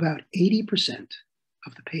 about 80%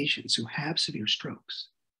 of the patients who have severe strokes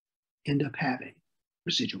end up having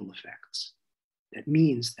residual effects. That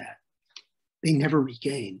means that they never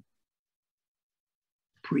regain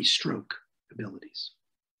pre-stroke abilities,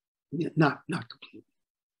 not completely.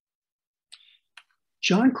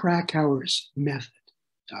 John Krakauer's method,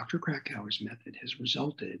 Dr. Krakauer's method, has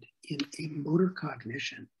resulted in a motor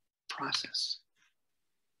cognition process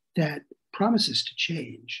that promises to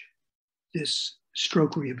change this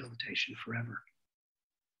stroke rehabilitation forever.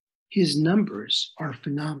 His numbers are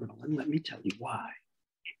phenomenal, and let me tell you why.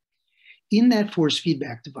 In that force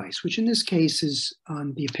feedback device, which in this case is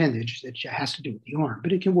on the appendage that has to do with the arm,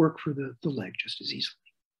 but it can work for the leg just as easily.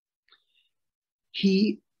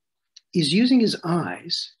 He is using his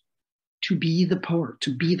eyes to be the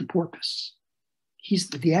porpoise.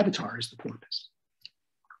 The avatar is the porpoise.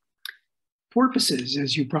 Porpoises,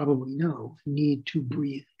 as you probably know, need to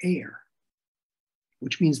breathe air,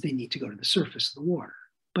 which means they need to go to the surface of the water,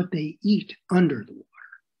 but they eat under the water.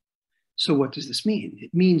 So what does this mean?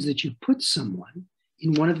 It means that you put someone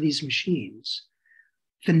in one of these machines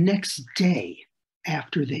the next day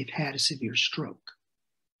after they've had a severe stroke.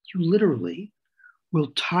 You literally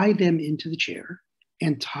will tie them into the chair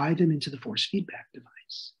and tie them into the force feedback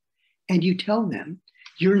device. And you tell them,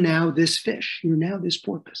 you're now this fish, you're now this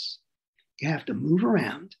porpoise. You have to move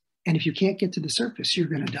around. And if you can't get to the surface, you're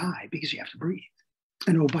going to die because you have to breathe.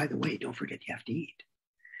 And oh, by the way, don't forget you have to eat.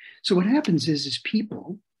 So what happens is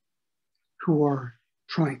people who are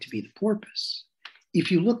trying to be the porpoise, if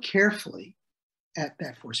you look carefully at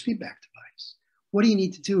that force feedback device, what do you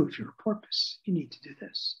need to do if you're a porpoise? You need to do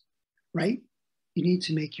this, right? You need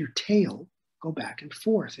to make your tail go back and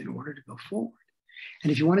forth in order to go forward.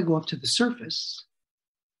 And if you want to go up to the surface,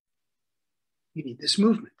 you need this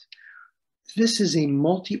movement. This is a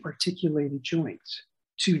multi-articulated joint.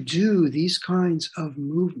 To do these kinds of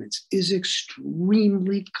movements is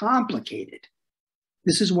extremely complicated.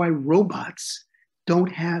 This is why robots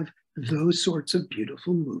don't have those sorts of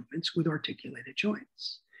beautiful movements with articulated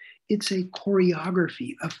joints. It's a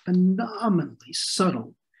choreography of phenomenally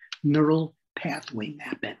subtle neural pathway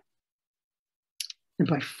mapping. And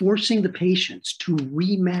by forcing the patients to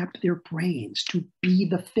remap their brains to be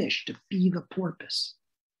the fish, to be the porpoise,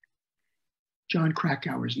 John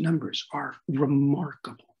Krakauer's numbers are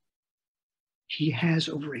remarkable. He has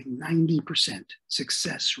over a 90%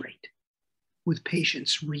 success rate with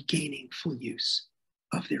patients regaining full use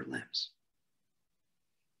of their limbs.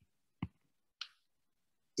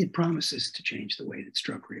 it promises to change the way that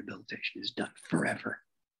stroke rehabilitation is done forever.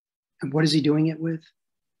 And what is he doing it with?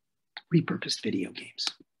 Repurposed video games.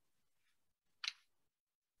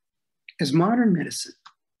 As modern medicine,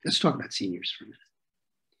 let's talk about seniors for a minute.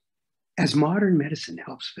 As modern medicine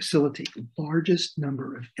helps facilitate the largest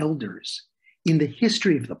number of elders in the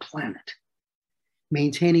history of the planet,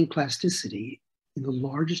 maintaining plasticity in the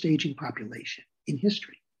largest aging population in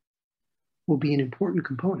history will be an important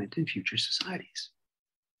component in future societies.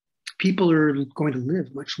 People are going to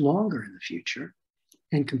live much longer in the future,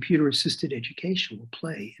 and computer-assisted education will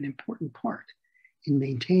play an important part in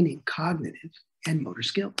maintaining cognitive and motor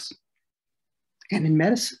skills. And in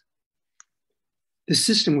medicine, the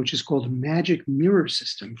system, which is called a magic mirror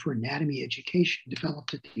system for anatomy education,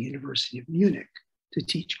 developed at the University of Munich to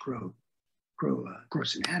teach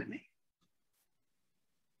gross anatomy,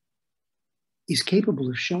 is capable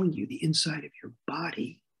of showing you the inside of your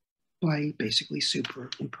body by basically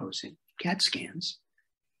superimposing CAT scans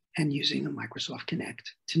and using a Microsoft Kinect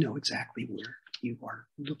to know exactly where you are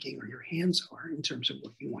looking or your hands are in terms of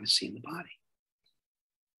what you want to see in the body.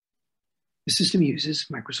 The system uses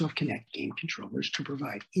Microsoft Kinect game controllers to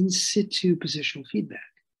provide in situ positional feedback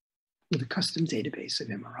with a custom database of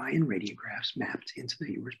MRI and radiographs mapped into the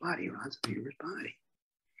viewer's body or onto the viewer's body.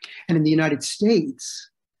 And in the United States,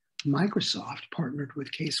 Microsoft partnered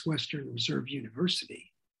with Case Western Reserve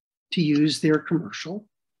University to use their commercial,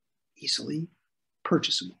 easily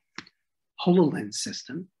purchasable HoloLens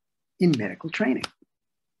system in medical training.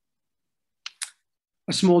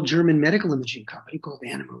 A small German medical imaging company called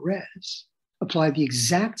AnimaRes applied the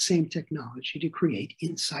exact same technology to create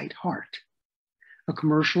Insight Heart, a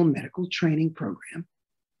commercial medical training program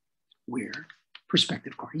where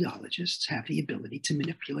prospective cardiologists have the ability to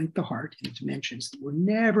manipulate the heart in dimensions that were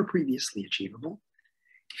never previously achievable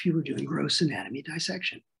if you were doing gross anatomy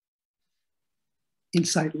dissection.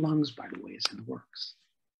 Insight Lungs, by the way, is in the works.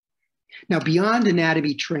 Now, beyond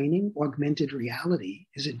anatomy training, augmented reality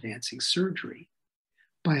is advancing surgery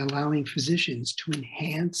by allowing physicians to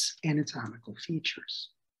enhance anatomical features.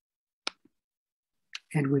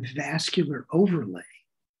 And with vascular overlay,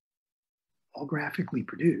 all graphically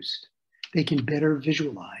produced, they can better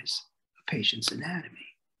visualize a patient's anatomy.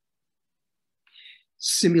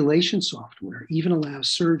 Simulation software even allows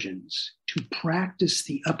surgeons to practice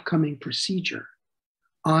the upcoming procedure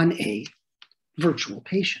on a virtual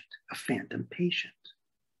patient, a phantom patient.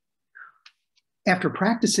 After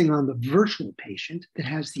practicing on the virtual patient that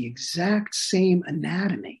has the exact same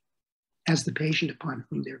anatomy as the patient upon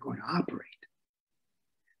whom they're going to operate,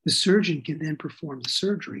 the surgeon can then perform the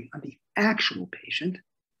surgery on the actual patient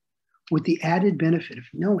with the added benefit of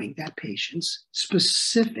knowing that patient's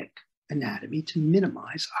specific anatomy to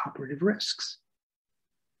minimize operative risks.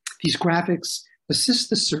 These graphics assist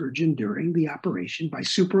the surgeon during the operation by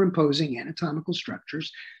superimposing anatomical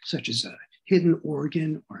structures such as a hidden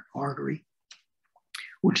organ or an artery,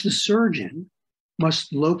 which the surgeon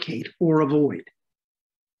must locate or avoid.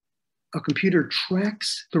 A computer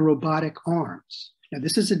tracks the robotic arms. Now,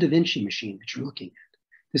 this is a Da Vinci machine that you're looking at.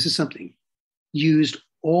 This is something used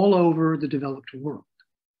all over the developed world.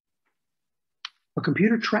 A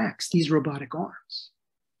computer tracks these robotic arms,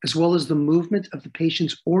 as well as the movement of the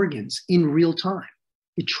patient's organs in real time.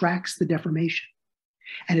 It tracks the deformation,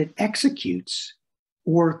 and it executes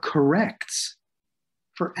or corrects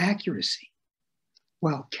for accuracy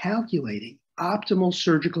while calculating optimal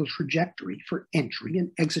surgical trajectory for entry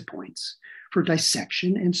and exit points for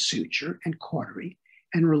dissection and suture and cautery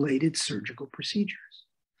and related surgical procedures.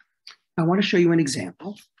 I want to show you an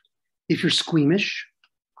example. If you're squeamish,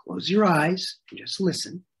 close your eyes and just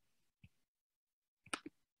listen.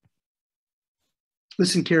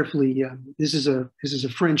 Listen carefully. This is a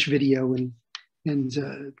French video, and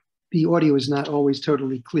the audio is not always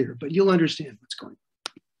totally clear, but you'll understand what's going on.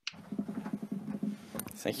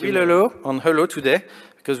 Thank you, Lolo, on Hello today,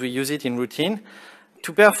 because we use it in routine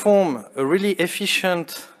to perform a really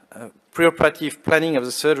efficient preoperative planning of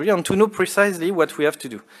the surgery and to know precisely what we have to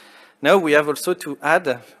do. Now we have also to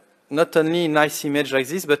add not only nice image like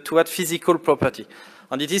this, but to add physical property.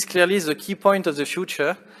 And it is clearly the key point of the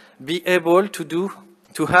future, be able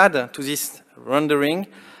to add to this rendering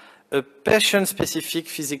a patient-specific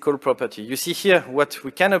physical property. You see here what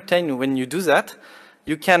we can obtain when you do that.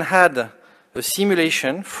 You can add a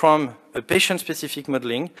simulation from a patient-specific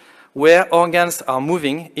modeling where organs are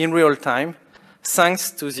moving in real time thanks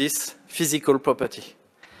to this physical property.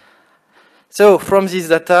 So from this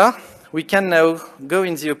data, we can now go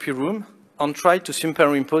in the OP room and try to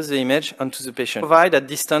superimpose the image onto the patient. Provide at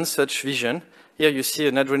distance such vision. Here you see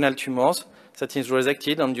an adrenal tumors that is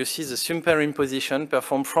rejected, and you see the superimposition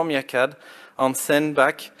performed from your CAD and sent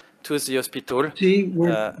back to the hospital see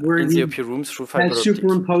where in the OP rooms through fiber optic.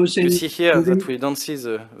 Superimposing. You see here that we don't see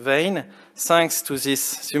the vein. Thanks to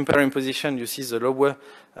this superimposition, you see the lower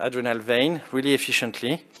adrenal vein really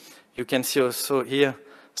efficiently. You can see also here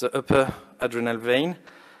the upper adrenal vein.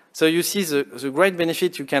 So you see the great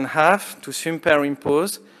benefit you can have to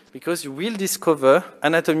superimpose, because you will discover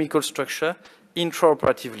anatomical structure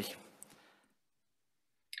intraoperatively.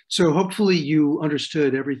 So hopefully you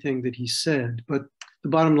understood everything that he said, but the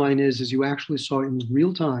bottom line is you actually saw in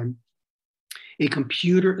real time a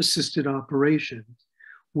computer-assisted operation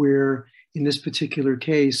where, in this particular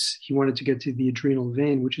case, he wanted to get to the adrenal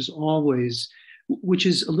vein, which is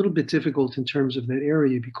a little bit difficult in terms of that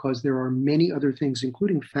area, because there are many other things,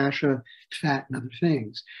 including fascia, fat, and other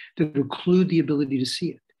things, that include the ability to see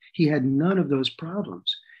it. He had none of those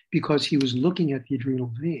problems because he was looking at the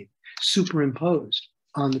adrenal vein superimposed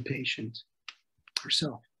on the patient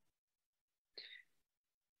herself.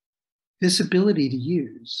 This ability to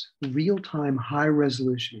use real-time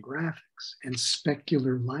high-resolution graphics and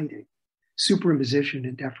specular lighting, superimposition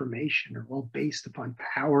and deformation are all based upon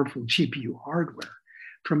powerful GPU hardware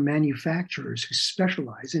from manufacturers who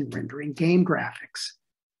specialize in rendering game graphics.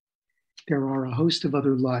 There are a host of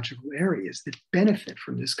other logical areas that benefit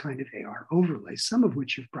from this kind of AR overlay, some of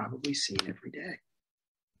which you've probably seen every day.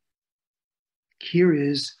 Here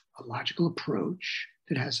is a logical approach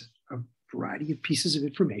that has a variety of pieces of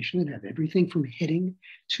information that have everything from hitting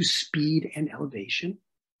to speed and elevation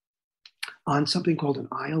on something called an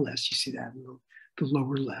ILS. You see that in the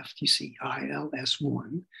lower left. You see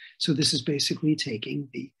ILS1. So this is basically taking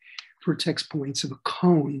the vertex points of a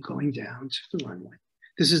cone going down to the runway.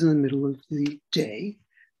 This is in the middle of the day,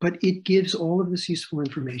 but it gives all of this useful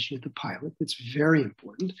information to the pilot. That's very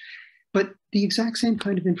important. But the exact same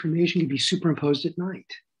kind of information can be superimposed at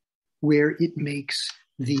night, where it makes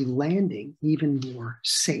the landing even more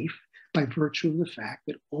safe by virtue of the fact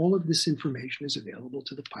that all of this information is available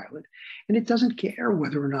to the pilot, and it doesn't care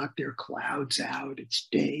whether or not there are clouds out, it's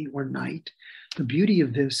day or night. The beauty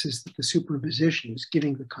of this is that the superimposition is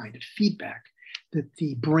giving the kind of feedback that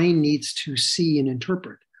the brain needs to see and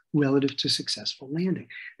interpret relative to successful landing.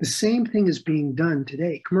 The same thing is being done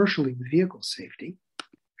today commercially with vehicle safety.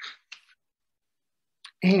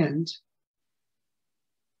 And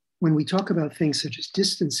when we talk about things such as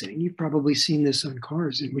distancing, you've probably seen this on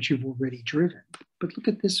cars in which you've already driven. But look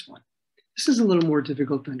at this one. This is a little more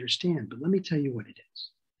difficult to understand, but let me tell you what it is.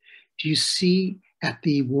 Do you see at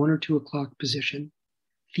the 1 or 2 o'clock position,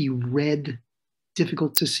 the red,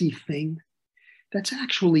 difficult to see thing? That's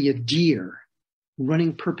actually a deer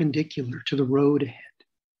running perpendicular to the road ahead.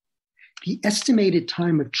 The estimated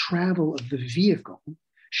time of travel of the vehicle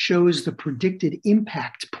shows the predicted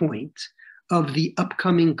impact point of the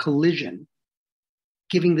upcoming collision,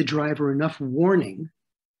 giving the driver enough warning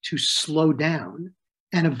to slow down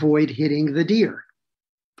and avoid hitting the deer.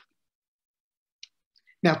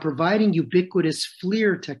 Now, providing ubiquitous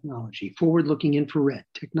FLIR technology, forward-looking infrared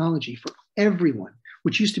technology for everyone,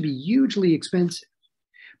 which used to be hugely expensive,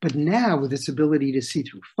 but now with its ability to see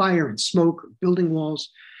through fire and smoke or building walls,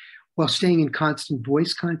 while staying in constant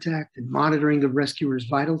voice contact and monitoring the rescuer's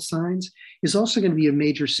vital signs, is also going to be a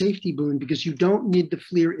major safety boon, because you don't need the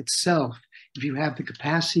FLIR itself if you have the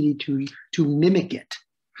capacity to mimic it.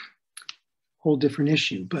 Whole different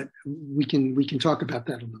issue, but we can talk about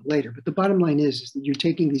that a little later. But the bottom line is that you're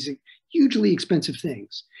taking these hugely expensive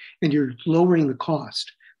things and you're lowering the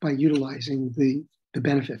cost by utilizing the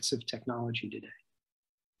benefits of technology today.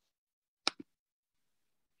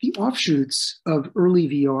 The offshoots of early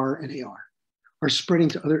VR and AR are spreading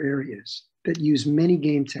to other areas that use many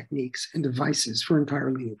game techniques and devices for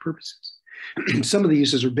entirely new purposes. Some of the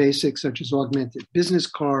uses are basic, such as augmented business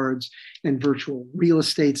cards and virtual real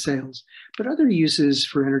estate sales, but other uses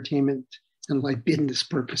for entertainment and like business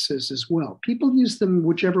purposes as well. People use them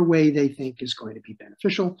whichever way they think is going to be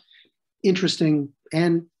beneficial, interesting,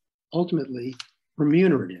 and ultimately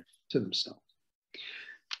remunerative to themselves.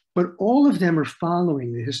 But all of them are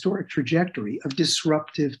following the historic trajectory of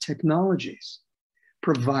disruptive technologies.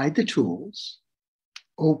 Provide the tools,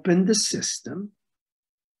 open the system,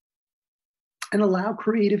 and allow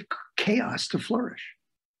creative chaos to flourish.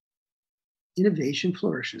 Innovation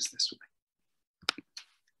flourishes this way.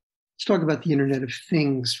 Let's talk about the Internet of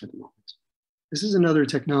Things for the moment. This is another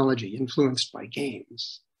technology influenced by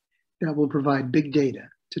games that will provide big data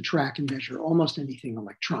to track and measure almost anything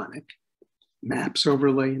electronic. Maps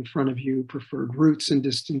overlay in front of you, preferred routes and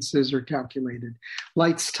distances are calculated,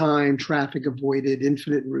 lights, time, traffic avoided,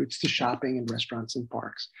 infinite routes to shopping and restaurants and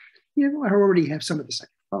parks. You know, I already have some of this on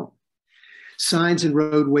your phone. Signs and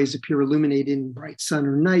roadways appear illuminated in bright sun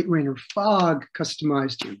or night, rain or fog,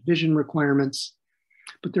 customized to your vision requirements.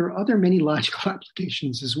 But there are other many logical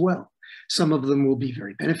applications as well. Some of them will be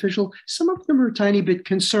very beneficial. Some of them are a tiny bit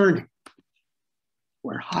concerning,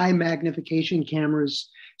 where high magnification cameras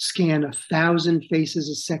scan 1,000 faces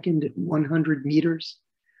a second at 100 meters,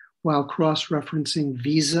 while cross-referencing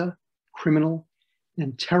visa, criminal,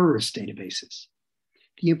 and terrorist databases.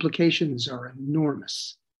 The implications are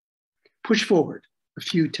enormous. Push forward a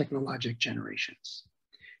few technologic generations.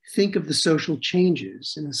 Think of the social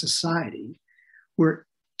changes in a society where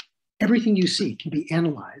everything you see can be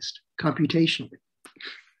analyzed computationally.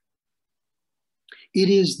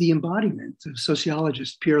 It is the embodiment of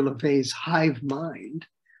sociologist Pierre Levy's hive mind,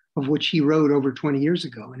 of which he wrote over 20 years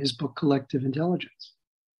ago in his book, Collective Intelligence.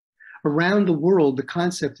 Around the world, the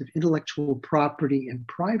concept of intellectual property and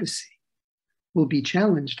privacy will be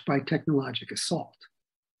challenged by technologic assault.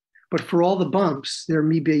 But for all the bumps, there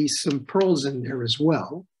may be some pearls in there as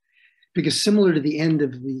well, because similar to the end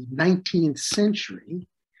of the 19th century,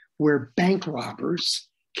 where bank robbers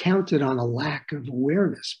counted on a lack of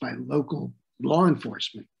awareness by local law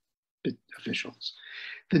enforcement officials,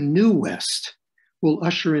 the New West will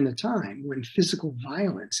usher in a time when physical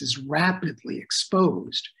violence is rapidly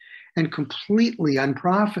exposed and completely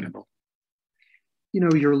unprofitable. You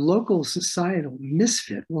know, your local societal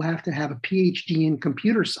misfit will have to have a PhD in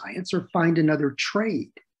computer science or find another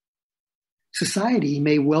trade. Society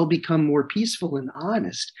may well become more peaceful and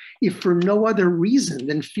honest if for no other reason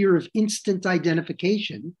than fear of instant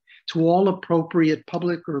identification to all appropriate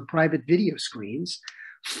public or private video screens,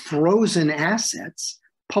 frozen assets,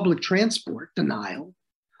 public transport denial,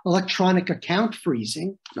 electronic account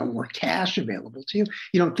freezing, no more cash available to you.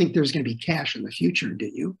 You don't think there's going to be cash in the future, do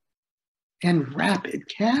you? And rapid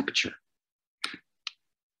capture.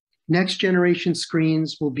 Next generation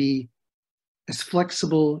screens will be as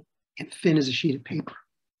flexible and thin as a sheet of paper.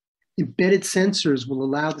 Embedded sensors will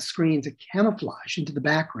allow the screen to camouflage into the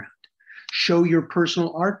background, show your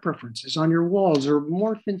personal art preferences on your walls, or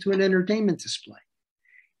morph into an entertainment display.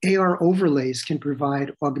 AR overlays can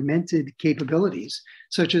provide augmented capabilities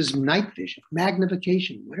such as night vision,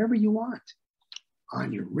 magnification, whatever you want,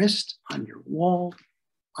 on your wrist, on your wall,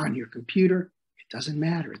 on your computer. It doesn't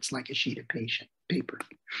matter. It's like a sheet of paper.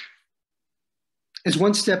 As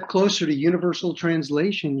one step closer to universal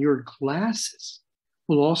translation, your glasses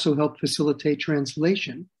will also help facilitate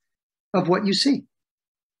translation of what you see.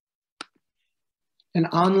 And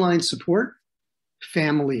online support,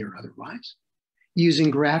 family or otherwise,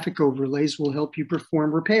 using graphic overlays will help you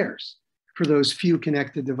perform repairs for those few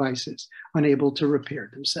connected devices unable to repair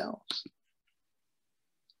themselves.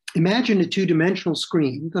 Imagine a two-dimensional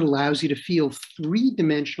screen that allows you to feel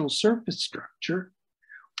three-dimensional surface structure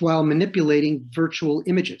while manipulating virtual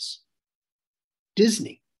images.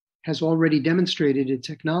 Disney has already demonstrated a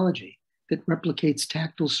technology that replicates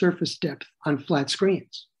tactile surface depth on flat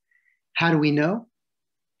screens. How do we know?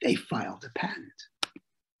 They filed a patent.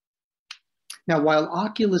 Now, while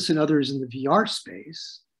Oculus and others in the VR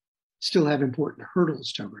space still have important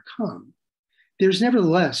hurdles to overcome, there's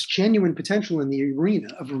nevertheless genuine potential in the arena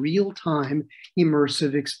of real-time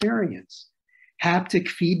immersive experience. Haptic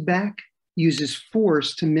feedback uses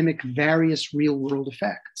force to mimic various real-world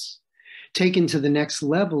effects. Taken to the next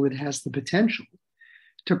level, it has the potential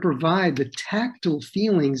to provide the tactile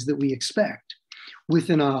feelings that we expect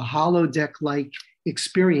within a holodeck-like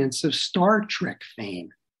experience of Star Trek fame.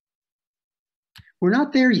 We're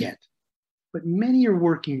not there yet, but many are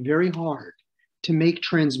working very hard to make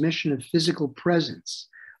transmission of physical presence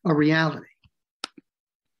a reality.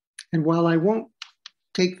 And while I won't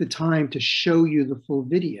take the time to show you the full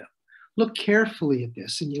video, look carefully at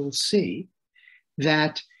this and you'll see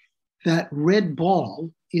that that red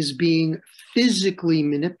ball is being physically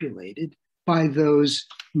manipulated by those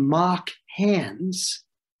mock hands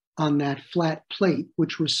on that flat plate,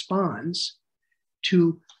 which responds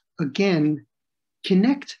to, again,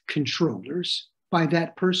 Kinect controllers by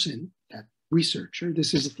that person, that researcher,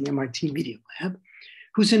 this is at the MIT Media Lab,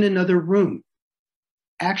 who's in another room,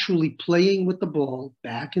 actually playing with the ball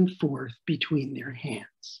back and forth between their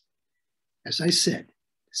hands. As I said,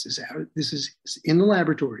 this is in the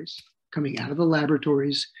laboratories, coming out of the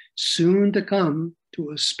laboratories, soon to come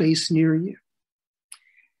to a space near you.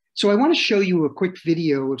 So I want to show you a quick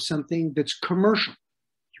video of something that's commercial.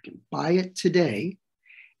 You can buy it today,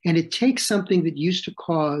 and it takes something that used to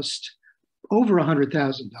cost over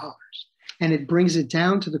 $100,000, and it brings it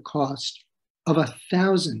down to the cost of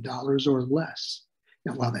 $1,000 or less.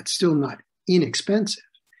 Now, while that's still not inexpensive,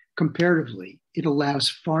 comparatively, it allows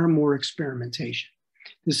far more experimentation.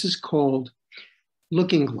 This is called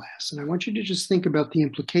looking glass. And I want you to just think about the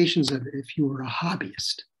implications of it if you were a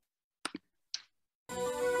hobbyist.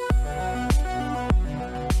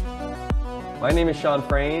 My name is Sean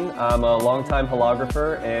Frayne. I'm a longtime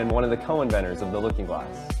holographer and one of the co-inventors of the looking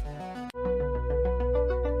glass.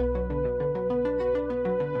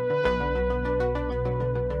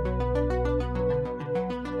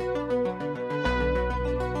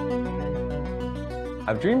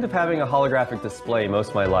 I've dreamed of having a holographic display most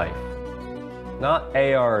of my life. Not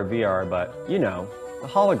AR or VR, but, you know, a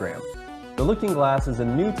hologram. The looking glass is a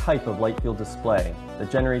new type of light field display that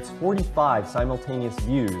generates 45 simultaneous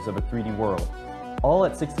views of a 3D world, all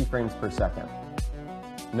at 60 frames per second.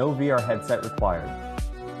 No VR headset required.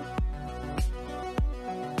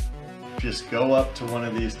 Just go up to one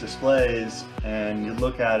of these displays and you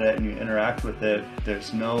look at it and you interact with it.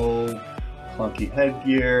 There's no clunky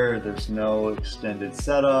headgear, there's no extended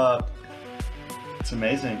setup. It's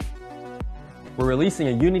amazing. We're releasing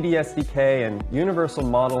a Unity SDK and universal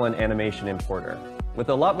model and animation importer, with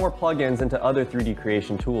a lot more plugins into other 3D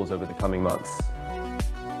creation tools over the coming months.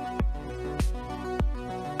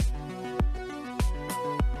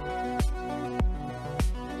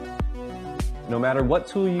 No matter what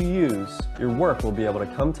tool you use, your work will be able to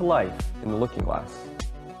come to life in the looking glass.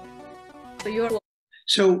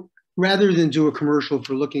 So rather than do a commercial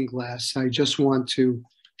for Looking Glass, I just want to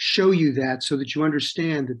show you that so that you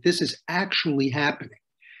understand that this is actually happening.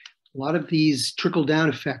 A lot of these trickle-down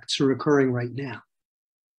effects are occurring right now.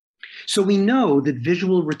 So we know that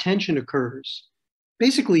visual retention occurs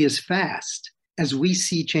basically as fast as we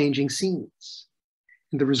see changing scenes.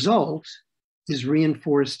 And the result is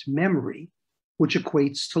reinforced memory, which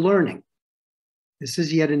equates to learning. This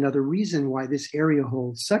is yet another reason why this area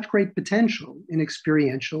holds such great potential in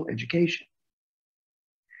experiential education.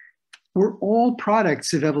 We're all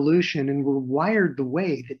products of evolution, and we're wired the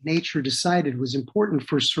way that nature decided was important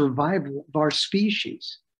for survival of our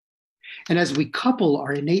species. And as we couple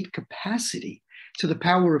our innate capacity to the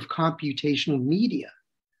power of computational media,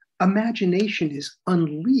 imagination is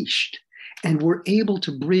unleashed, and we're able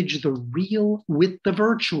to bridge the real with the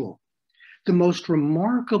virtual. The most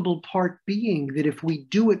remarkable part being that if we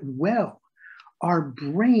do it well, our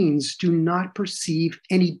brains do not perceive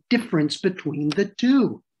any difference between the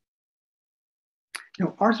two.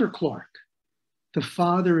 Now, Arthur Clarke, the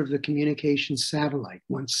father of the communications satellite,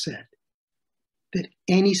 once said that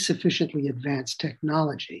any sufficiently advanced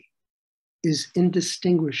technology is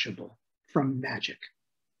indistinguishable from magic.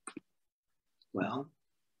 Well,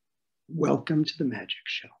 welcome to the magic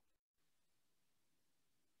show.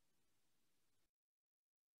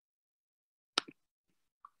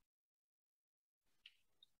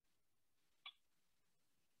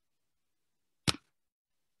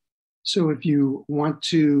 So if you want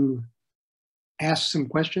to ask some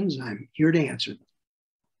questions, I'm here to answer them.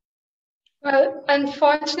 Well,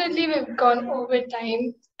 unfortunately, we've gone over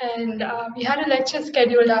time and we had a lecture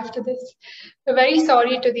scheduled after this. We're very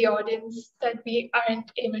sorry to the audience that we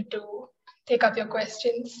aren't able to take up your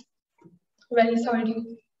questions. Very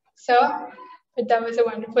sorry, sir, but that was a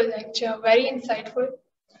wonderful lecture, very insightful.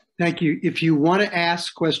 Thank you. If you want to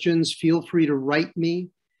ask questions, feel free to write me,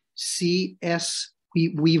 csweaver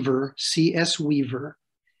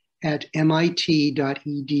at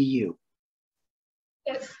mit.edu.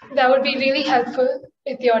 Yes, that would be really helpful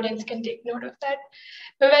if the audience can take note of that.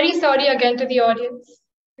 We're very sorry again to the audience.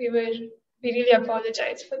 We really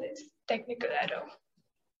apologize for this technical error.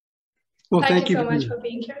 Well, Thank you you so much for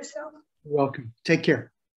being here, sir. You're welcome. Take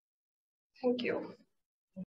care. Thank you.